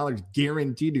 million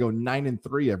guaranteed to go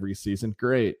 9-3 every season.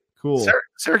 Great. Cool.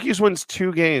 Syracuse wins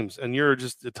 2 games, and you're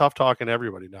just tough talking to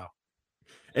everybody now.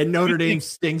 And Notre Dame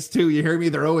stinks too. You hear me?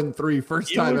 They're 0-3,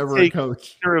 first time ever a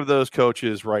coach. Either of those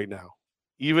coaches right now,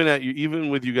 even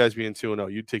with you guys being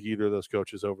 2-0, you'd take either of those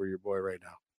coaches over your boy right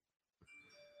now.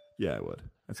 Yeah, I would.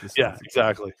 Yeah,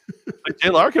 exactly. Jay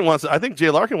Larkin I think Jay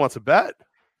Larkin wants a bet.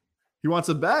 He wants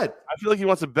a bet. I feel like he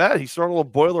wants a bet. He's throwing a little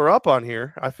boiler up on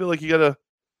here. I feel like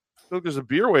there's a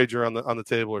beer wager on the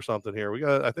table or something here.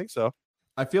 I think so.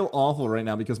 I feel awful right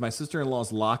now because my sister-in-law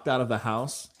is locked out of the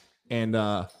house, and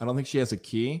I don't think she has a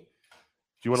key. Do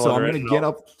you want to? So I'm going to get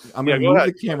up. I'm going to move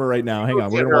the camera right now. Hang on,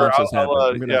 we're going to watch this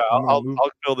happen. I'll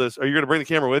fill this. Are you going to bring the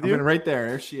camera with you? Right there.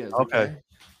 There she is. Okay.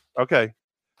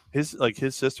 His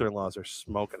sister-in-laws are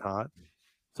smoking hot,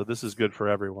 so this is good for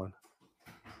everyone.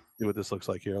 See what this looks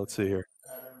like here. Let's see here.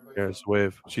 Here's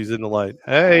wave. She's in the light.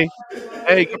 Hey,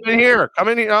 come in here. Come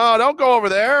in here. Oh, don't go over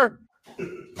there.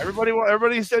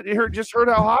 Everybody said just heard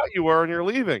how hot you were and you're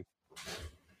leaving.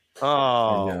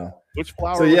 Oh, which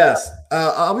flower? So yes,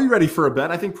 I'll be ready for a bet.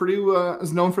 I think Purdue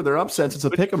is known for their upsets. It's a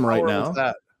pick 'em right now.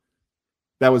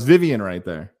 That was Vivian right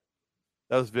there.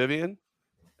 That was Vivian,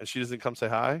 and she doesn't come say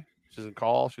hi. She doesn't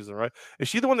call. She doesn't write. Is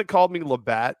she the one that called me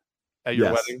Labatt at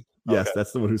your wedding? Yes,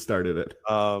 that's the one who started it.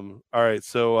 All right.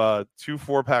 So 2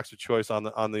 4-packs of choice on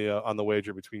the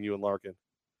wager between you and Larkin.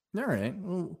 All right.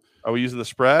 Well, are we using the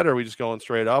spread, or are we just going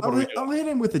straight up? I'll hit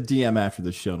him with a DM after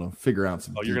the show to figure out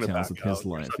some details of his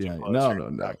life. Yeah.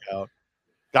 No.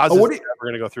 Goz is never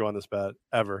going to go through on this bet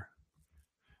ever.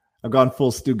 I've gone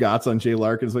full Stu Gotts on Jay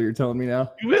Larkin is what you're telling me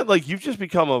now. You've just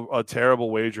become a terrible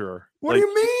wagerer. What do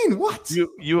you mean? What?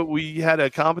 We had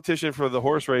a competition for the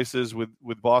horse races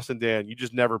with Boston Dan. You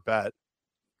just never bet.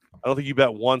 I don't think you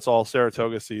bet once all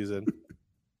Saratoga season.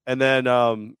 And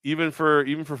then even for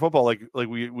football, like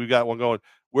we got one going.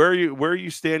 Where are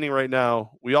you standing right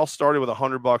now? We all started with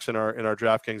 $100 in our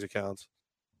DraftKings accounts.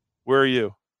 Where are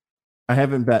you? I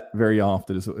haven't bet very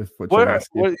often. Is what you're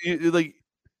asking.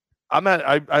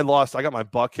 I lost. I got my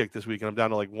butt kicked this week, and I'm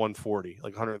down to like 140,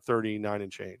 like 139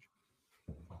 and change.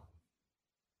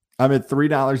 I'm at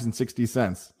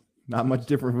 $3.60. Not much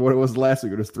different from what it was last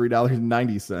week. It was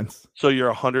 $3.90. So you're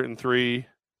 103.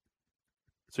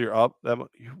 So you're up. You're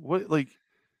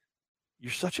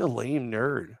such a lame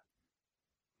nerd.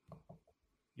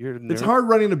 It's hard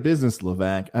running a business,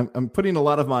 Levack. I'm putting a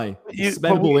lot of my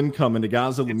expendable income into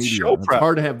Godzilla Media. It's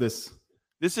hard to have this.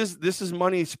 This is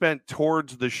money spent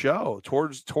towards the show,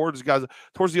 towards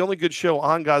the only good show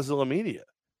on Godzilla Media,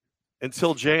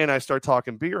 until Jay and I start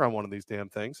talking beer on one of these damn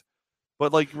things.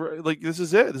 But like this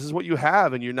is it. This is what you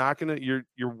have, and you're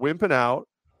wimping out.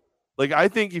 Like, I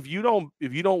think if you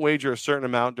don't wager a certain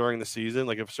amount during the season,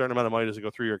 like if a certain amount of money doesn't go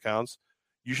through your accounts,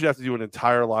 you should have to do an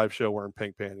entire live show wearing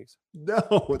pink panties. No.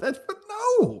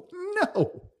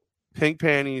 Pink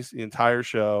panties, the entire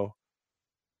show.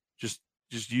 Just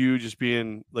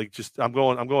being like, I'm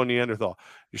going Neanderthal.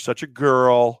 You're such a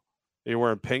girl. You're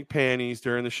wearing pink panties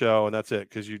during the show, and that's it.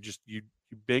 Because you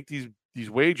make these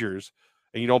wagers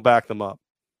and you don't back them up.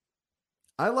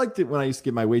 I liked it when I used to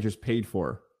get my wagers paid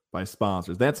for by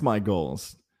sponsors. That's my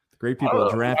goals. Great people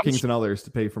at DraftKings and others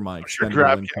to pay for my expendable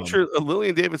income. I'm sure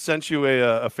Lillian David sent you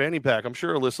a fanny pack. I'm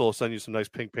sure Alyssa will send you some nice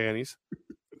pink panties.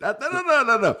 No.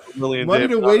 Money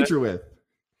to wager with.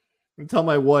 And tell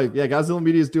my wife, yeah, Godzilla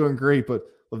Media is doing great, but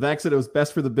Levack said it was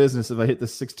best for the business if I hit the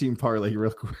 16 parlay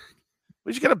real quick.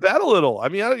 We just got to bet a little. I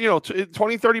mean,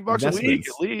 $20-$30 a week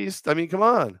at least. I mean, come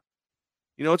on.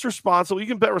 It's responsible. You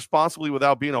can bet responsibly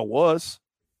without being a wuss.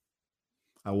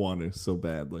 I want to so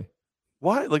badly.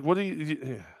 Why? Like, what do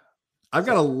you? I've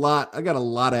got a lot. I got a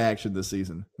lot of action this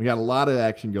season. We got a lot of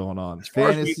action going on. As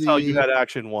far as we tell, you had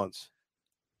action once.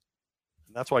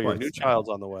 And that's why your new child's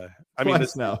on the way. I mean,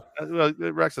 now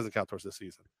Rex doesn't count towards this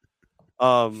season.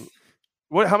 How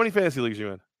many fantasy leagues are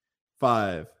you in?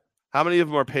 5. How many of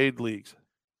them are paid leagues?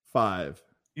 5.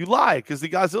 You lie, because the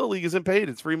Godzilla League isn't paid.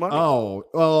 It's free money. Oh,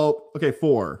 well, okay,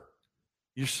 4.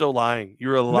 You're so lying.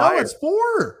 You're a No, liar. it's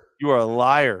 4. You are a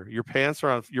liar. Your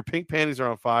pink panties are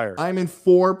on fire. I'm in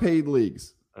 4 paid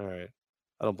leagues. All right.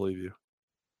 I don't believe you.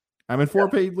 I'm in 4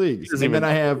 paid leagues. And then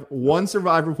I have 1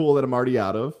 survivor pool that I'm already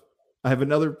out of. I have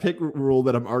another pick rule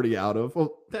that I'm already out of.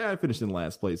 Well, I finished in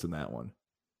last place in that one.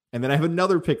 And then I have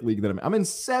another pick league that I'm in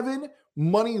 7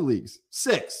 money leagues.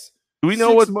 6. Do we know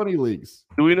 6 what money leagues?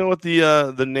 Do we know what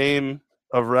the name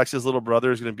of Rex's little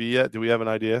brother is going to be yet? Do we have an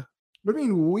idea? What do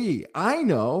you mean I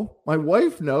know. My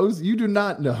wife knows. You do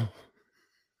not know.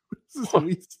 This is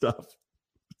we stuff.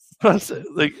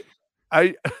 Like,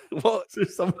 is there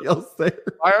somebody else there?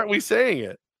 Why aren't we saying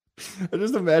it? I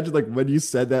just imagine like when you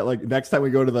said that, like next time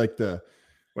we go to like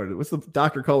what's the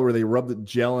doctor called where they rub the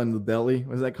gel in the belly?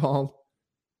 What's that called?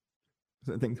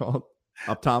 What's that thing called?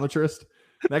 Optometrist.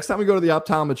 Next time we go to the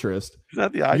optometrist,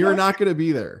 you're not going to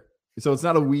be there. So it's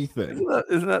not a we thing.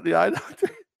 Isn't that the eye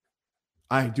doctor?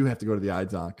 I do have to go to the eye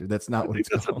doctor. That's not what it's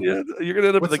called. Yeah, you're going to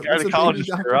end up with a gynecologist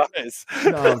for your eyes.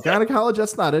 No, gynecologist,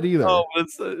 that's not it either. Oh,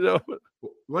 it's no.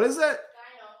 What is it?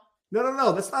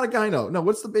 No. That's not a gyno. No,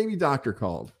 what's the baby doctor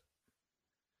called?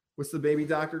 What's the baby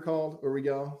doctor called? Where we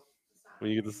go?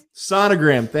 When you get this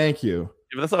sonogram. Thank you.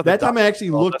 Yeah, that's not that time I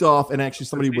actually looked off and actually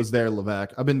somebody was there,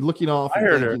 Levack. I've been looking off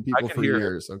and thanking people for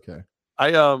years. Her. Okay.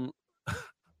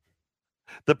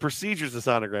 The procedure's the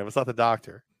sonogram. It's not the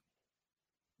doctor.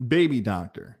 Baby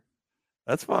doctor.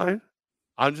 That's fine.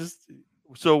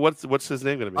 So what's his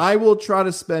name going to be? I will try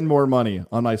to spend more money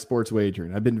on my sports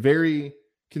wagering. I've been very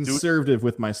conservative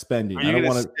with my spending. Are you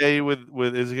going to stay with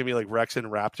is it going to be like Rex and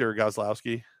Raptor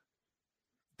Gozlowski?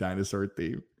 Dinosaur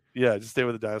theme. Yeah, just stay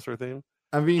with the dinosaur theme.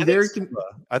 I mean,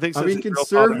 I think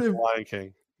conservative. Lion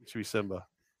King, it should be Simba.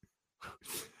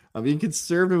 I'm being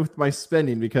conservative with my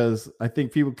spending because I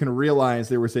think people can realize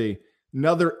there was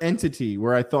another entity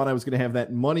where I thought I was going to have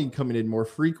that money coming in more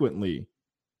frequently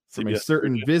from a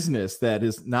certain business that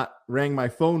has not rang my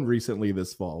phone recently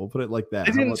this fall. We'll put it like that.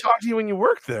 I didn't talk to you when you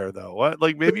worked there, though. What?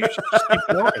 Like maybe you should just keep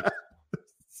going.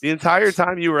 The entire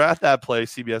time you were at that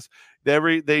place, CBS,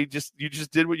 you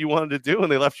just did what you wanted to do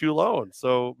and they left you alone.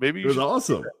 So maybe it was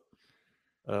awesome.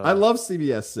 I love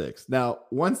CBS 6. Now,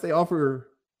 once they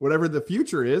offer whatever the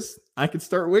future is, I could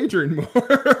start wagering more.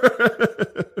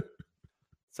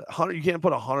 You can't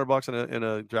put $100 in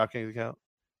a DraftKings account.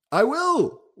 I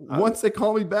will once they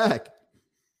call me back.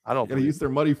 I don't. Got to use their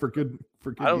money for good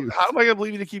use. How am I going to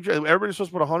believe you to keep? Everybody's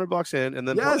supposed to put $100 in and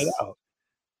then pull it out.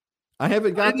 I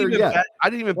haven't got there yet. I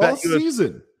didn't even bet all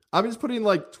season. I'm just putting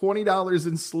like $20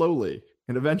 in slowly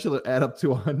and eventually add up to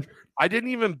 100. I didn't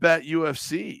even bet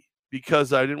UFC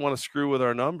because I didn't want to screw with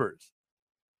our numbers.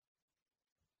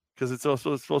 Because it's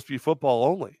also supposed to be football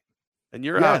only. And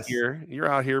you're out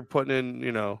here putting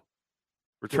in,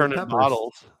 returning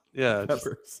models. Yeah.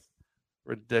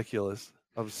 Ridiculous.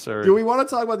 Absurd. Do we want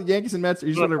to talk about the Yankees and Mets? Or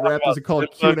you just want to wrap this and call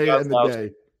it Q&A at the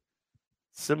day?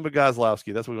 Simba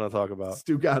Gozlowski. That's what we want to talk about.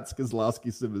 Stugatz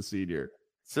Gozlowski Simba Sr.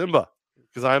 Simba.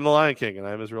 Because I am the Lion King and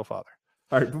I am his real father.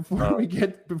 All right, before we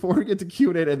get to Q&A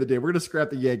at the end of the day, we're going to scrap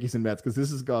the Yankees and Mets because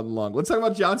this has gone long. Let's talk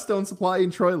about Johnstone Supply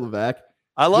in Troy, Levack.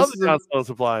 I love the Johnstone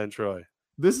Supply in Troy.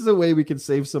 This is a way we can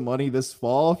save some money this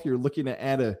fall. If you're looking to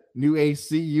add a new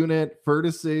AC unit,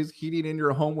 furnaces, heating in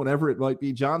your home, whatever it might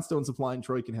be, Johnstone Supply in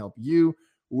Troy can help you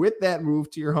with that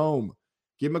move to your home.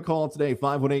 Give them a call today,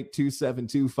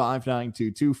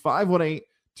 518-272-5922,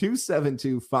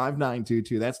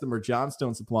 518-272-5922. That's the number,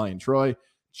 Johnstone Supply in Troy.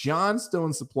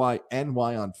 Johnstone Supply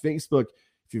NY on Facebook.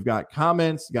 If you've got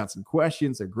comments, you got some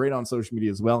questions, they're great on social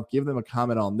media as well. Give them a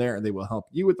comment on there and they will help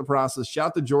you with the process.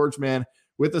 Shout to George, man,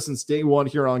 with us since day one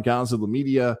here on Gonzo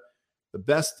Media. The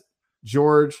best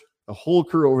George, the whole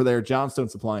crew over there, Johnstone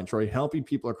Supply in Troy, helping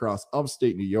people across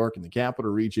upstate New York and the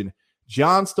capital region.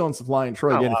 Johnstone Supply in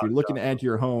Troy. Again, if you're looking to add to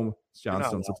your home, it's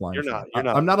Johnstone Supply.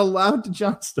 I'm not allowed to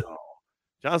Johnstone. No.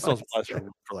 Johnstone Supply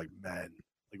for like men,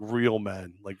 like real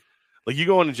men. Like you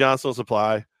go into Johnstone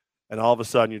Supply and all of a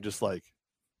sudden you're just like,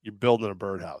 you're building a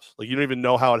birdhouse. Like you don't even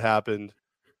know how it happened.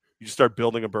 You just start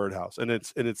building a birdhouse and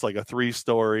it's like a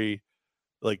 3-story,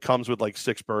 like comes with like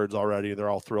 6 birds already. They're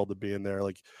all thrilled to be in there.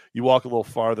 Like you walk a little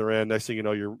farther in, next thing you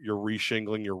know, you're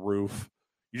re-shingling your roof.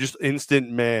 You're just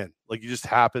instant man. Like it just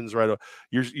happens right.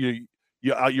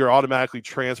 You're automatically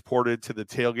transported to the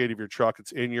tailgate of your truck.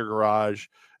 It's in your garage,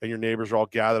 and your neighbors are all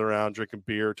gathered around drinking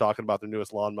beer, talking about their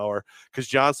newest lawnmower. Because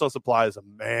Johnstone Supply is a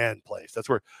man place. That's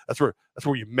where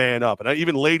you man up. And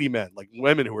even lady men, like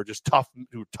women who are just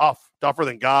tougher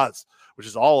than Goz, which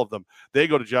is all of them. They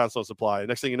go to Johnstone Supply. And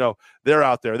next thing you know, they're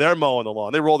out there. They're mowing the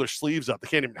lawn. They roll their sleeves up. They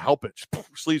can't even help it. Just,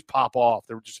 sleeves pop off.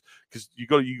 They're just because you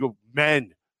go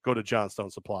men go to Johnstone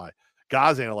Supply.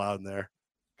 Goz ain't allowed in there.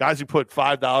 Guys who put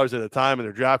 $5 at a time in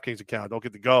their DraftKings account don't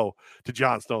get to go to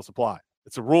Johnstone Supply.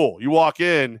 It's a rule. You walk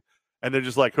in, and they're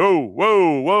just like,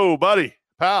 whoa, buddy,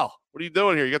 pal, what are you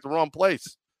doing here? You got the wrong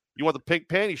place. You want the pink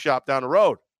panty shop down the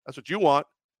road. That's what you want.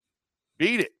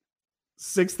 Beat it.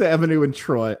 6th Avenue in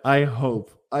Troy.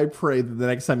 I pray that the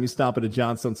next time you stop at a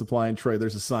Johnstone Supply in Troy,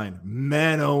 there's a sign,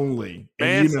 men only.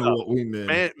 Man and you know stuff. what we mean.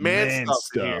 Man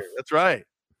stuff. Here. That's right.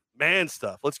 Man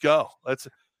stuff. Let's go.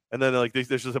 And then like there's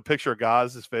just a picture of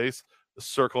Goz's face, the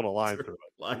circle and a line through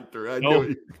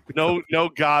it. No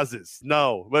Goz's.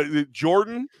 No. But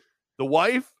Jordan, the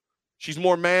wife, she's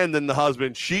more man than the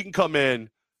husband. She can come in.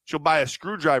 She'll buy a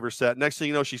screwdriver set. Next thing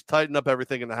you know, she's tightened up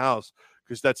everything in the house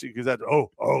because it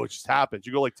just happens.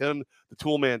 You go like Tim, the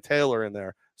tool man Taylor in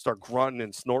there, start grunting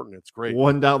and snorting. It's great.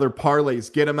 $1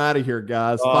 parlays. Get them out of here,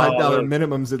 guys. $5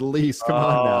 minimums at least. Come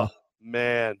on now.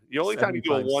 Man, the only time you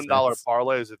do a $1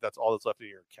 parlay is if that's all that's left in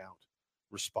your account.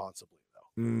 Responsibly,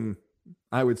 though.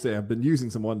 I would say I've been using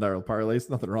some $1 parlays.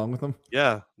 Nothing wrong with them.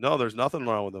 Yeah, no, there's nothing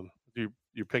wrong with them.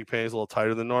 Your pink panties a little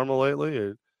tighter than normal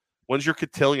lately. When's your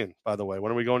cotillion, by the way?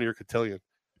 When are we going to your cotillion?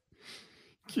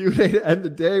 Q&A to end the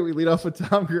day. We lead off with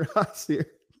Tom Grass here.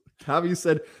 Tom, you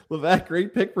said, Levack,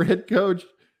 great pick for head coach.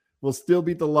 Will still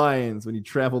beat the Lions when you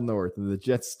travel north, and the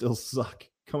Jets still suck.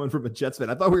 Coming from a Jets fan.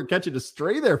 I thought we were catching a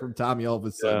stray there from Tommy all of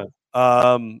a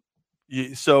sudden.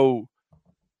 So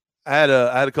I had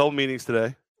a couple meetings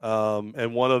today,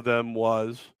 and one of them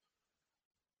was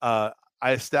I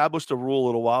established a rule a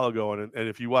little while ago, and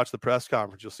if you watch the press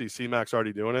conference, you'll see C-Mac's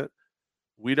already doing it.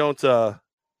 We don't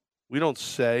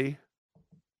say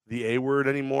the A word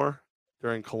anymore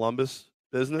during Columbus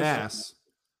business. Ass.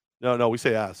 No, we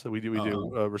say ass. We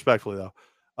do respectfully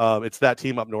though. It's that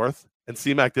team up north. And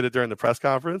C-Mac did it during the press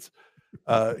conference.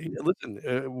 Listen,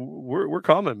 we're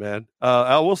coming, man.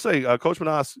 I will say, Coach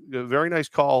Manas, a very nice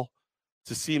call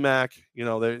to C-Mac.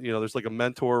 There's like a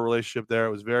mentor relationship there. It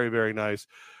was very, very nice.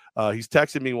 He's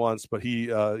texted me once, but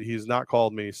he's not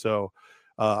called me. So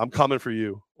I'm coming for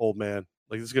you, old man.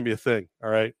 Like, this is gonna be a thing. All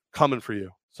right, coming for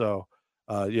you. So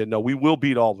we will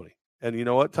beat Albany. And you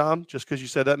know what, Tom? Just because you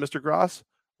said that, Mr. Gross,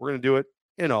 we're gonna do it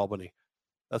in Albany.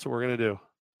 That's what we're gonna do.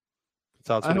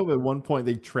 I hope at one point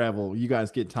they travel. You guys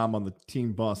get Tom on the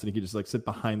team bus and he can just like sit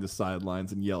behind the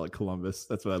sidelines and yell at Columbus.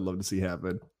 That's what I'd love to see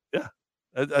happen. Yeah,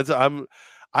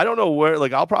 I don't know where.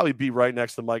 Like, I'll probably be right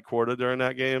next to Mike Corda during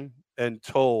that game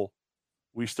until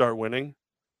we start winning,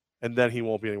 and then he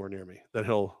won't be anywhere near me. Then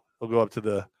he'll go up to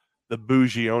the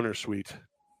bougie owner suite.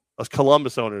 Us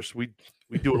Columbus owners, we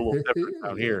do it a little different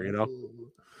down here.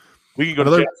 We can go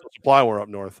to Johnstone Supply. We're up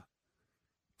north.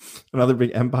 Another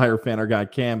big Empire fan, our guy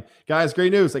Cam. Guys,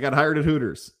 great news. I got hired at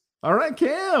Hooters. All right,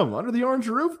 Cam, under the orange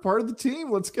roof, part of the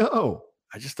team. Let's go.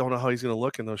 I just don't know how he's going to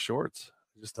look in those shorts.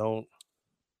 I just don't.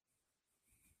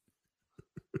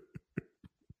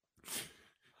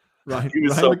 He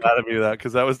was so mad at me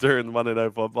because that was during Monday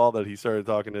Night Football that he started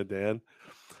talking to Dan.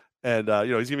 And,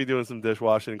 he's going to be doing some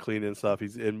dishwashing and cleaning and stuff.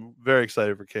 He's very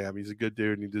excited for Cam. He's a good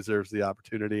dude, and he deserves the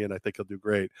opportunity, and I think he'll do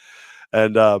great.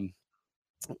 And,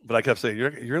 but I kept saying, you're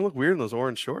gonna look weird in those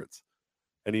orange shorts,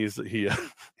 and he was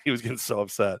getting so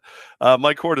upset.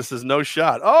 Mike Corda says, no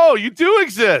shot. Oh, you do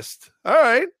exist. All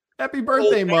right, happy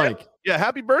birthday, Mike. Yeah,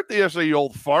 happy birthday yesterday, you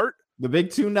old fart. The big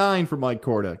 2-9 for Mike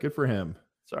Corda. Good for him.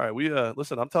 It's all right. We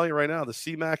listen. I'm telling you right now, the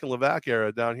C-Mac and Levack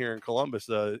era down here in Columbus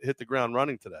hit the ground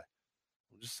running today.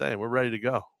 I'm just saying, we're ready to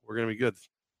go. We're gonna be good. It's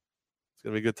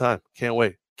gonna be a good time. Can't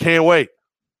wait.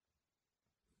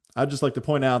 I'd just like to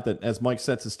point out that as Mike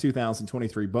sets his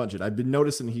 2023 budget, I've been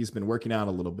noticing he's been working out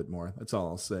a little bit more. That's all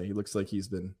I'll say. He looks like he's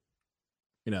been,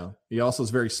 he also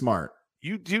is very smart.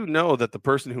 You do know that the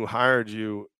person who hired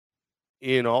you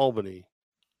in Albany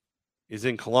is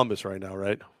in Columbus right now,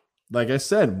 right? Like I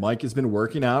said, Mike has been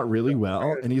working out really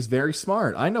well, and he's very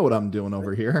smart. I know what I'm doing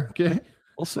over here. Okay.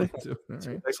 We'll see.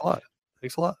 Right. Thanks a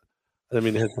lot. I didn't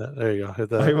mean to hit that. There you go. Hit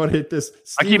that. I want to hit this.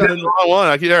 Steve, I keep hitting the wrong one.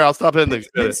 I'll stop hitting things.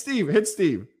 Hit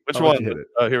Steve. Which one?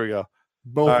 Here we go.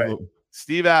 Both of them.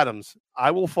 Steve Adams.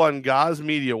 I will fund Goz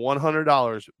Media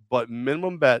 $100, but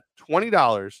minimum bet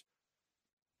 $20,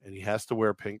 and he has to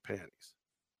wear pink panties.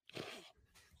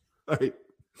 All right.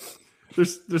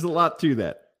 There's a lot to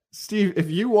that. Steve, if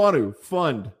you want to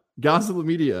fund Godzilla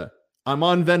Media, I'm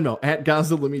on Venmo at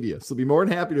Godzilla Media. So be more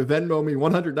than happy to Venmo me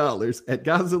 $100 at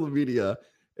Godzilla Media.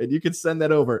 And you can send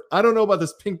that over. I don't know about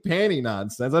this pink panty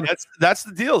nonsense. That's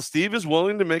the deal. Steve is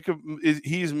willing to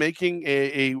he's making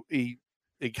a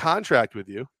contract with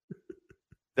you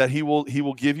that he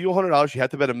will give you $100. You have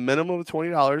to bet a minimum of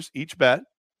 $20 each bet,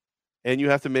 and you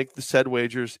have to make the said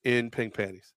wagers in pink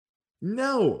panties.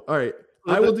 No. All right.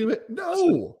 I will do it.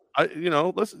 No.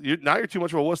 Listen, now you're too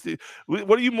much of a wuss.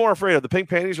 What are you more afraid of? The pink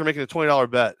panties or making a $20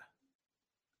 bet?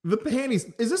 The panties.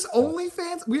 Is this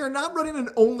OnlyFans? We are not running an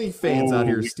OnlyFans out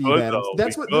here, Steve Adams.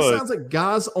 This sounds like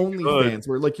Goz OnlyFans,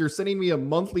 where like you're sending me a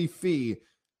monthly fee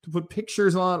to put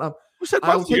pictures on. Who said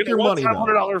I'll take your money.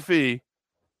 $100 fee.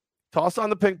 Toss on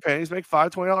the pink panties, make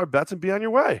 $5 $20 bets, and be on your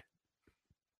way.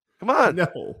 Come on.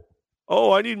 No.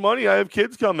 Oh, I need money. I have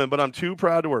kids coming, but I'm too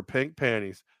proud to wear pink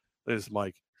panties. This is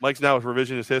Mike. Mike's now with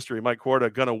revisionist history. Mike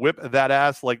Corda gonna whip that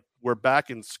ass like we're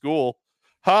back in school.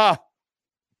 Ha!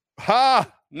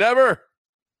 Never.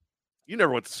 You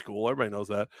never went to school. Everybody knows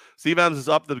that. Steve Adams is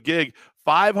up the gig.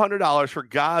 $500 for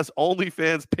Goz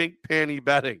OnlyFans pink panty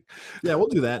betting. Yeah, we'll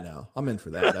do that now. I'm in for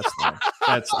that.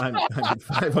 That's fine. I mean,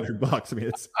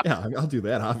 $500. I mean, I'll do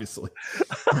that. Obviously,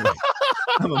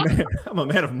 I'm a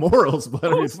man of morals, but I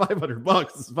mean,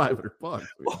 $500 is $500.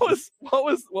 What was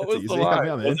the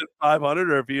line? Was it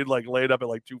 500, or if you'd like laid up at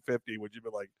like 250, would you be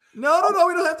like, no,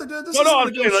 we don't have to do this? No,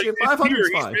 I'm saying, like, 500 is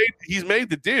fine. He's made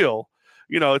the deal.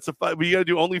 It's we got to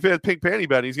do OnlyFans pink panty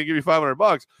betting. He's gonna give you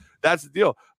 $500. That's the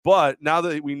deal. But now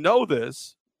that we know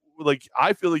this, like,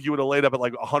 I feel like you would have laid up at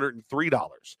like $103.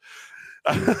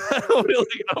 I don't feel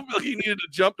like you needed to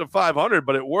jump to 500,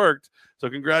 but it worked. So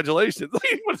congratulations.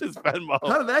 What is Venmo?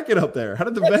 How did that get up there? How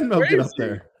did the Venmo get up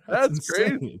there? That's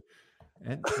crazy.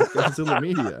 And Godzilla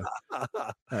Media. All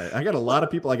right, I got a lot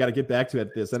of people I got to get back to at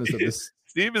this.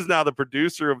 Steve is now the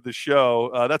producer of the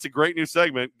show. That's a great new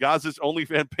segment. Goz's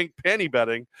OnlyFans pink panty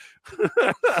betting. You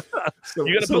got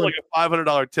to put like a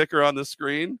 $500 ticker on the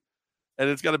screen, and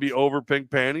it's got to be over pink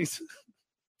panties.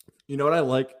 You know what I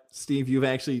like, Steve? You've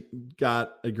actually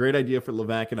got a great idea for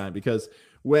Levack and I, because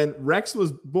when Rex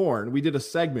was born, we did a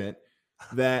segment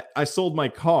that I sold my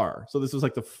car. So this was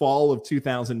like the fall of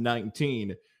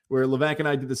 2019, where Levack and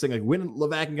I did this thing like win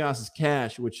Levack and Goz's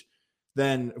cash, which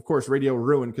then, of course, radio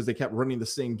ruined because they kept running the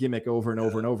same gimmick over and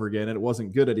over and over again, and it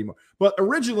wasn't good anymore. But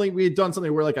originally, we had done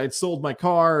something where like I'd sold my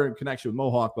car in connection with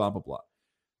Mohawk, blah, blah, blah.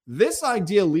 This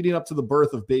idea leading up to the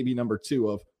birth of baby number 2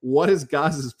 of what is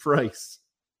Goz's price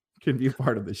can be a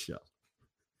part of this show.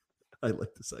 I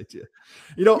like this idea.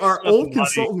 Our old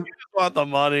consultant. You just want the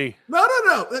money. No.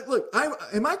 Look,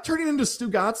 am I turning into Stu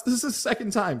Gotts? This is the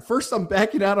second time. First, I'm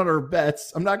backing out on our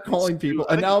bets. I'm not calling people,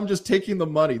 and now I'm just taking the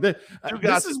money. Stu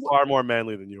Gotts is far more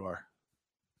manly than you are.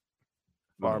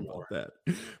 Far more. That.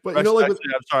 But Rex,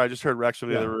 I'm sorry. I just heard Rex from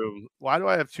the other room. Why do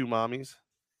I have 2 mommies?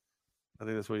 I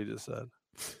think that's what you just said.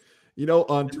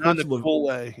 On Twitch, not in the full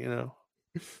way.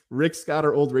 Rick Scott,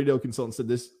 our old radio consultant, said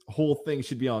this whole thing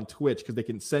should be on Twitch because they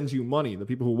can send you money. The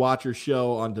people who watch your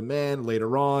show on demand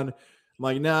later on. I'm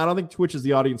like, I don't think Twitch is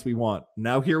the audience we want.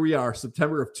 Now here we are,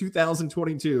 September of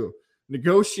 2022,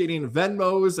 negotiating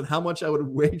Venmos and how much I would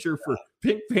wager for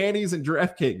pink panties and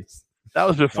DraftKings. That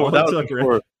was before. That's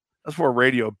before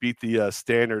radio beat the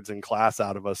standards and class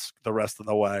out of us the rest of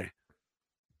the way.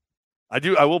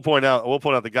 I will point out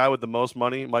the guy with the most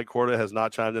money, Mike Corda, has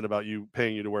not chimed in about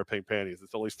paying you to wear pink panties.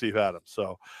 It's only Steve Adams.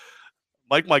 So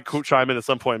Mike might chime in at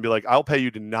some point and be like, I'll pay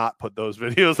you to not put those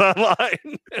videos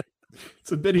online. It's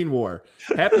a bidding war.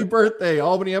 Happy birthday,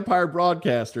 Albany Empire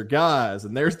broadcaster, Goz.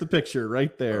 And there's the picture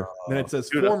right there. And it says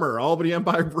former Albany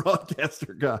Empire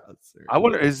broadcaster, Goz. I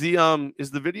wonder, is the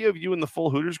video of you in the full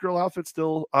Hooters girl outfit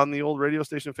still on the old radio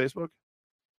station Facebook?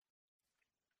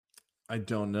 I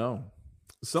don't know.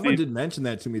 Someone did mention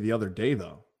that to me the other day,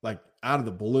 though, like out of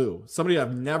the blue. Somebody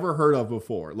I've never heard of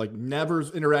before, like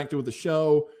never's interacted with the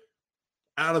show,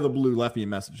 out of the blue left me a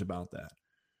message about that.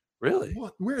 Really?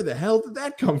 What? Where the hell did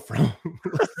that come from?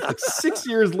 Like 6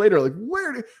 years later, like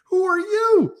who are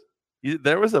you?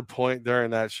 There was a point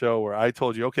during that show where I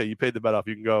told you, okay, you paid the bet off,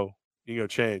 you can go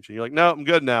change. And you're like, no, I'm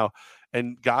good now.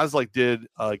 And guys did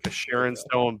like a Sharon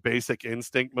Stone Basic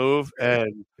Instinct move,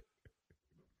 and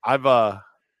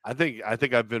I think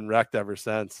I've been wrecked ever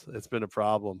since. It's been a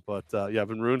problem, but I've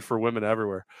been ruined for women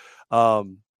everywhere.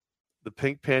 The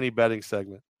pink panty betting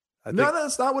segment.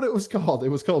 That's not what it was called. It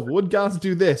was called "Would Goz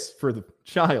Do This for the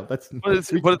Child?" But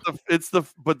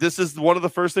this is one of the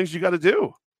first things you got to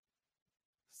do.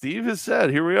 Steve has said,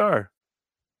 "Here we are."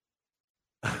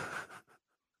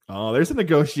 Oh, there's a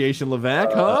negotiation,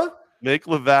 Levack, huh? Make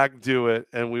Levack do it,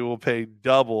 and we will pay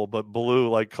double, but blue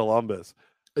like Columbus.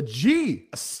 A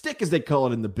stick, as they call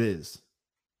it in the biz.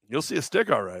 You'll see a stick,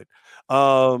 all right.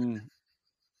 I'm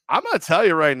going to tell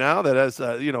you right now that as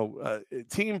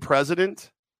team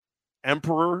president,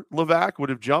 Emperor Levack would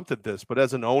have jumped at this, but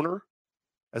as an owner,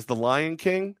 as the Lion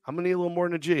King, I'm going to need a little more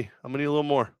than a G. I'm going to need a little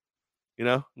more.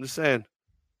 I'm just saying.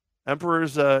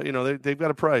 Emperors, they've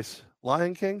got a price.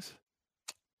 Lion Kings,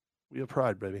 We have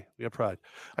pride, baby. We have pride.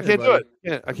 I Yeah, can't buddy.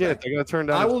 do it. I can't. I gotta turn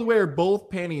down. I will wear both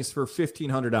panties for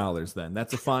 $1,500. Then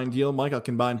that's a fine deal, Mike. I'll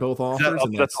combine both offers,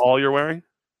 and that's all you're wearing.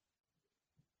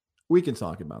 We can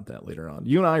talk about that later on.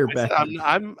 You and I are back.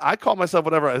 I call myself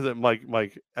whatever. Is it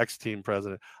Mike ex-team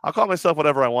president? I'll call myself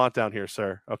whatever I want down here,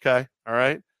 sir. Okay, all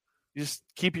right. You just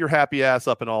keep your happy ass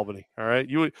up in Albany. All right.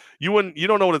 You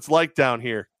don't know what it's like down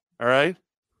here. All right.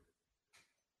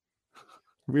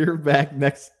 We're back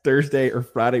next Thursday or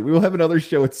Friday. We will have another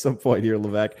show at some point here,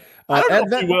 Levack. I don't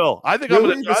know if we will. I think I'm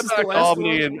going to drive back to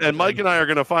Albany, and Mike and I are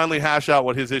going to finally hash out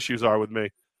what his issues are with me.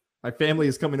 My family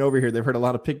is coming over here. They've heard a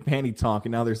lot of pig panty talk,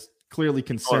 and now there's clearly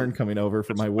concern coming over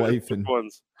for my wife and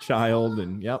child,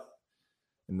 and yep.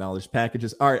 And now there's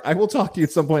packages. All right, I will talk to you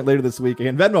at some point later this week.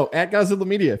 And Venmo at Godzilla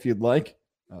Media if you'd like.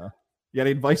 You got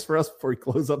any advice for us before we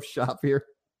close up shop here?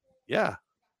 Yeah.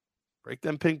 Break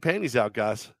them pink panties out,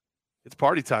 guys. It's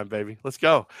party time, baby. Let's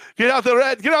go. Get out the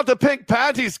red. Get out the pink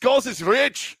panties. Goz is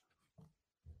rich.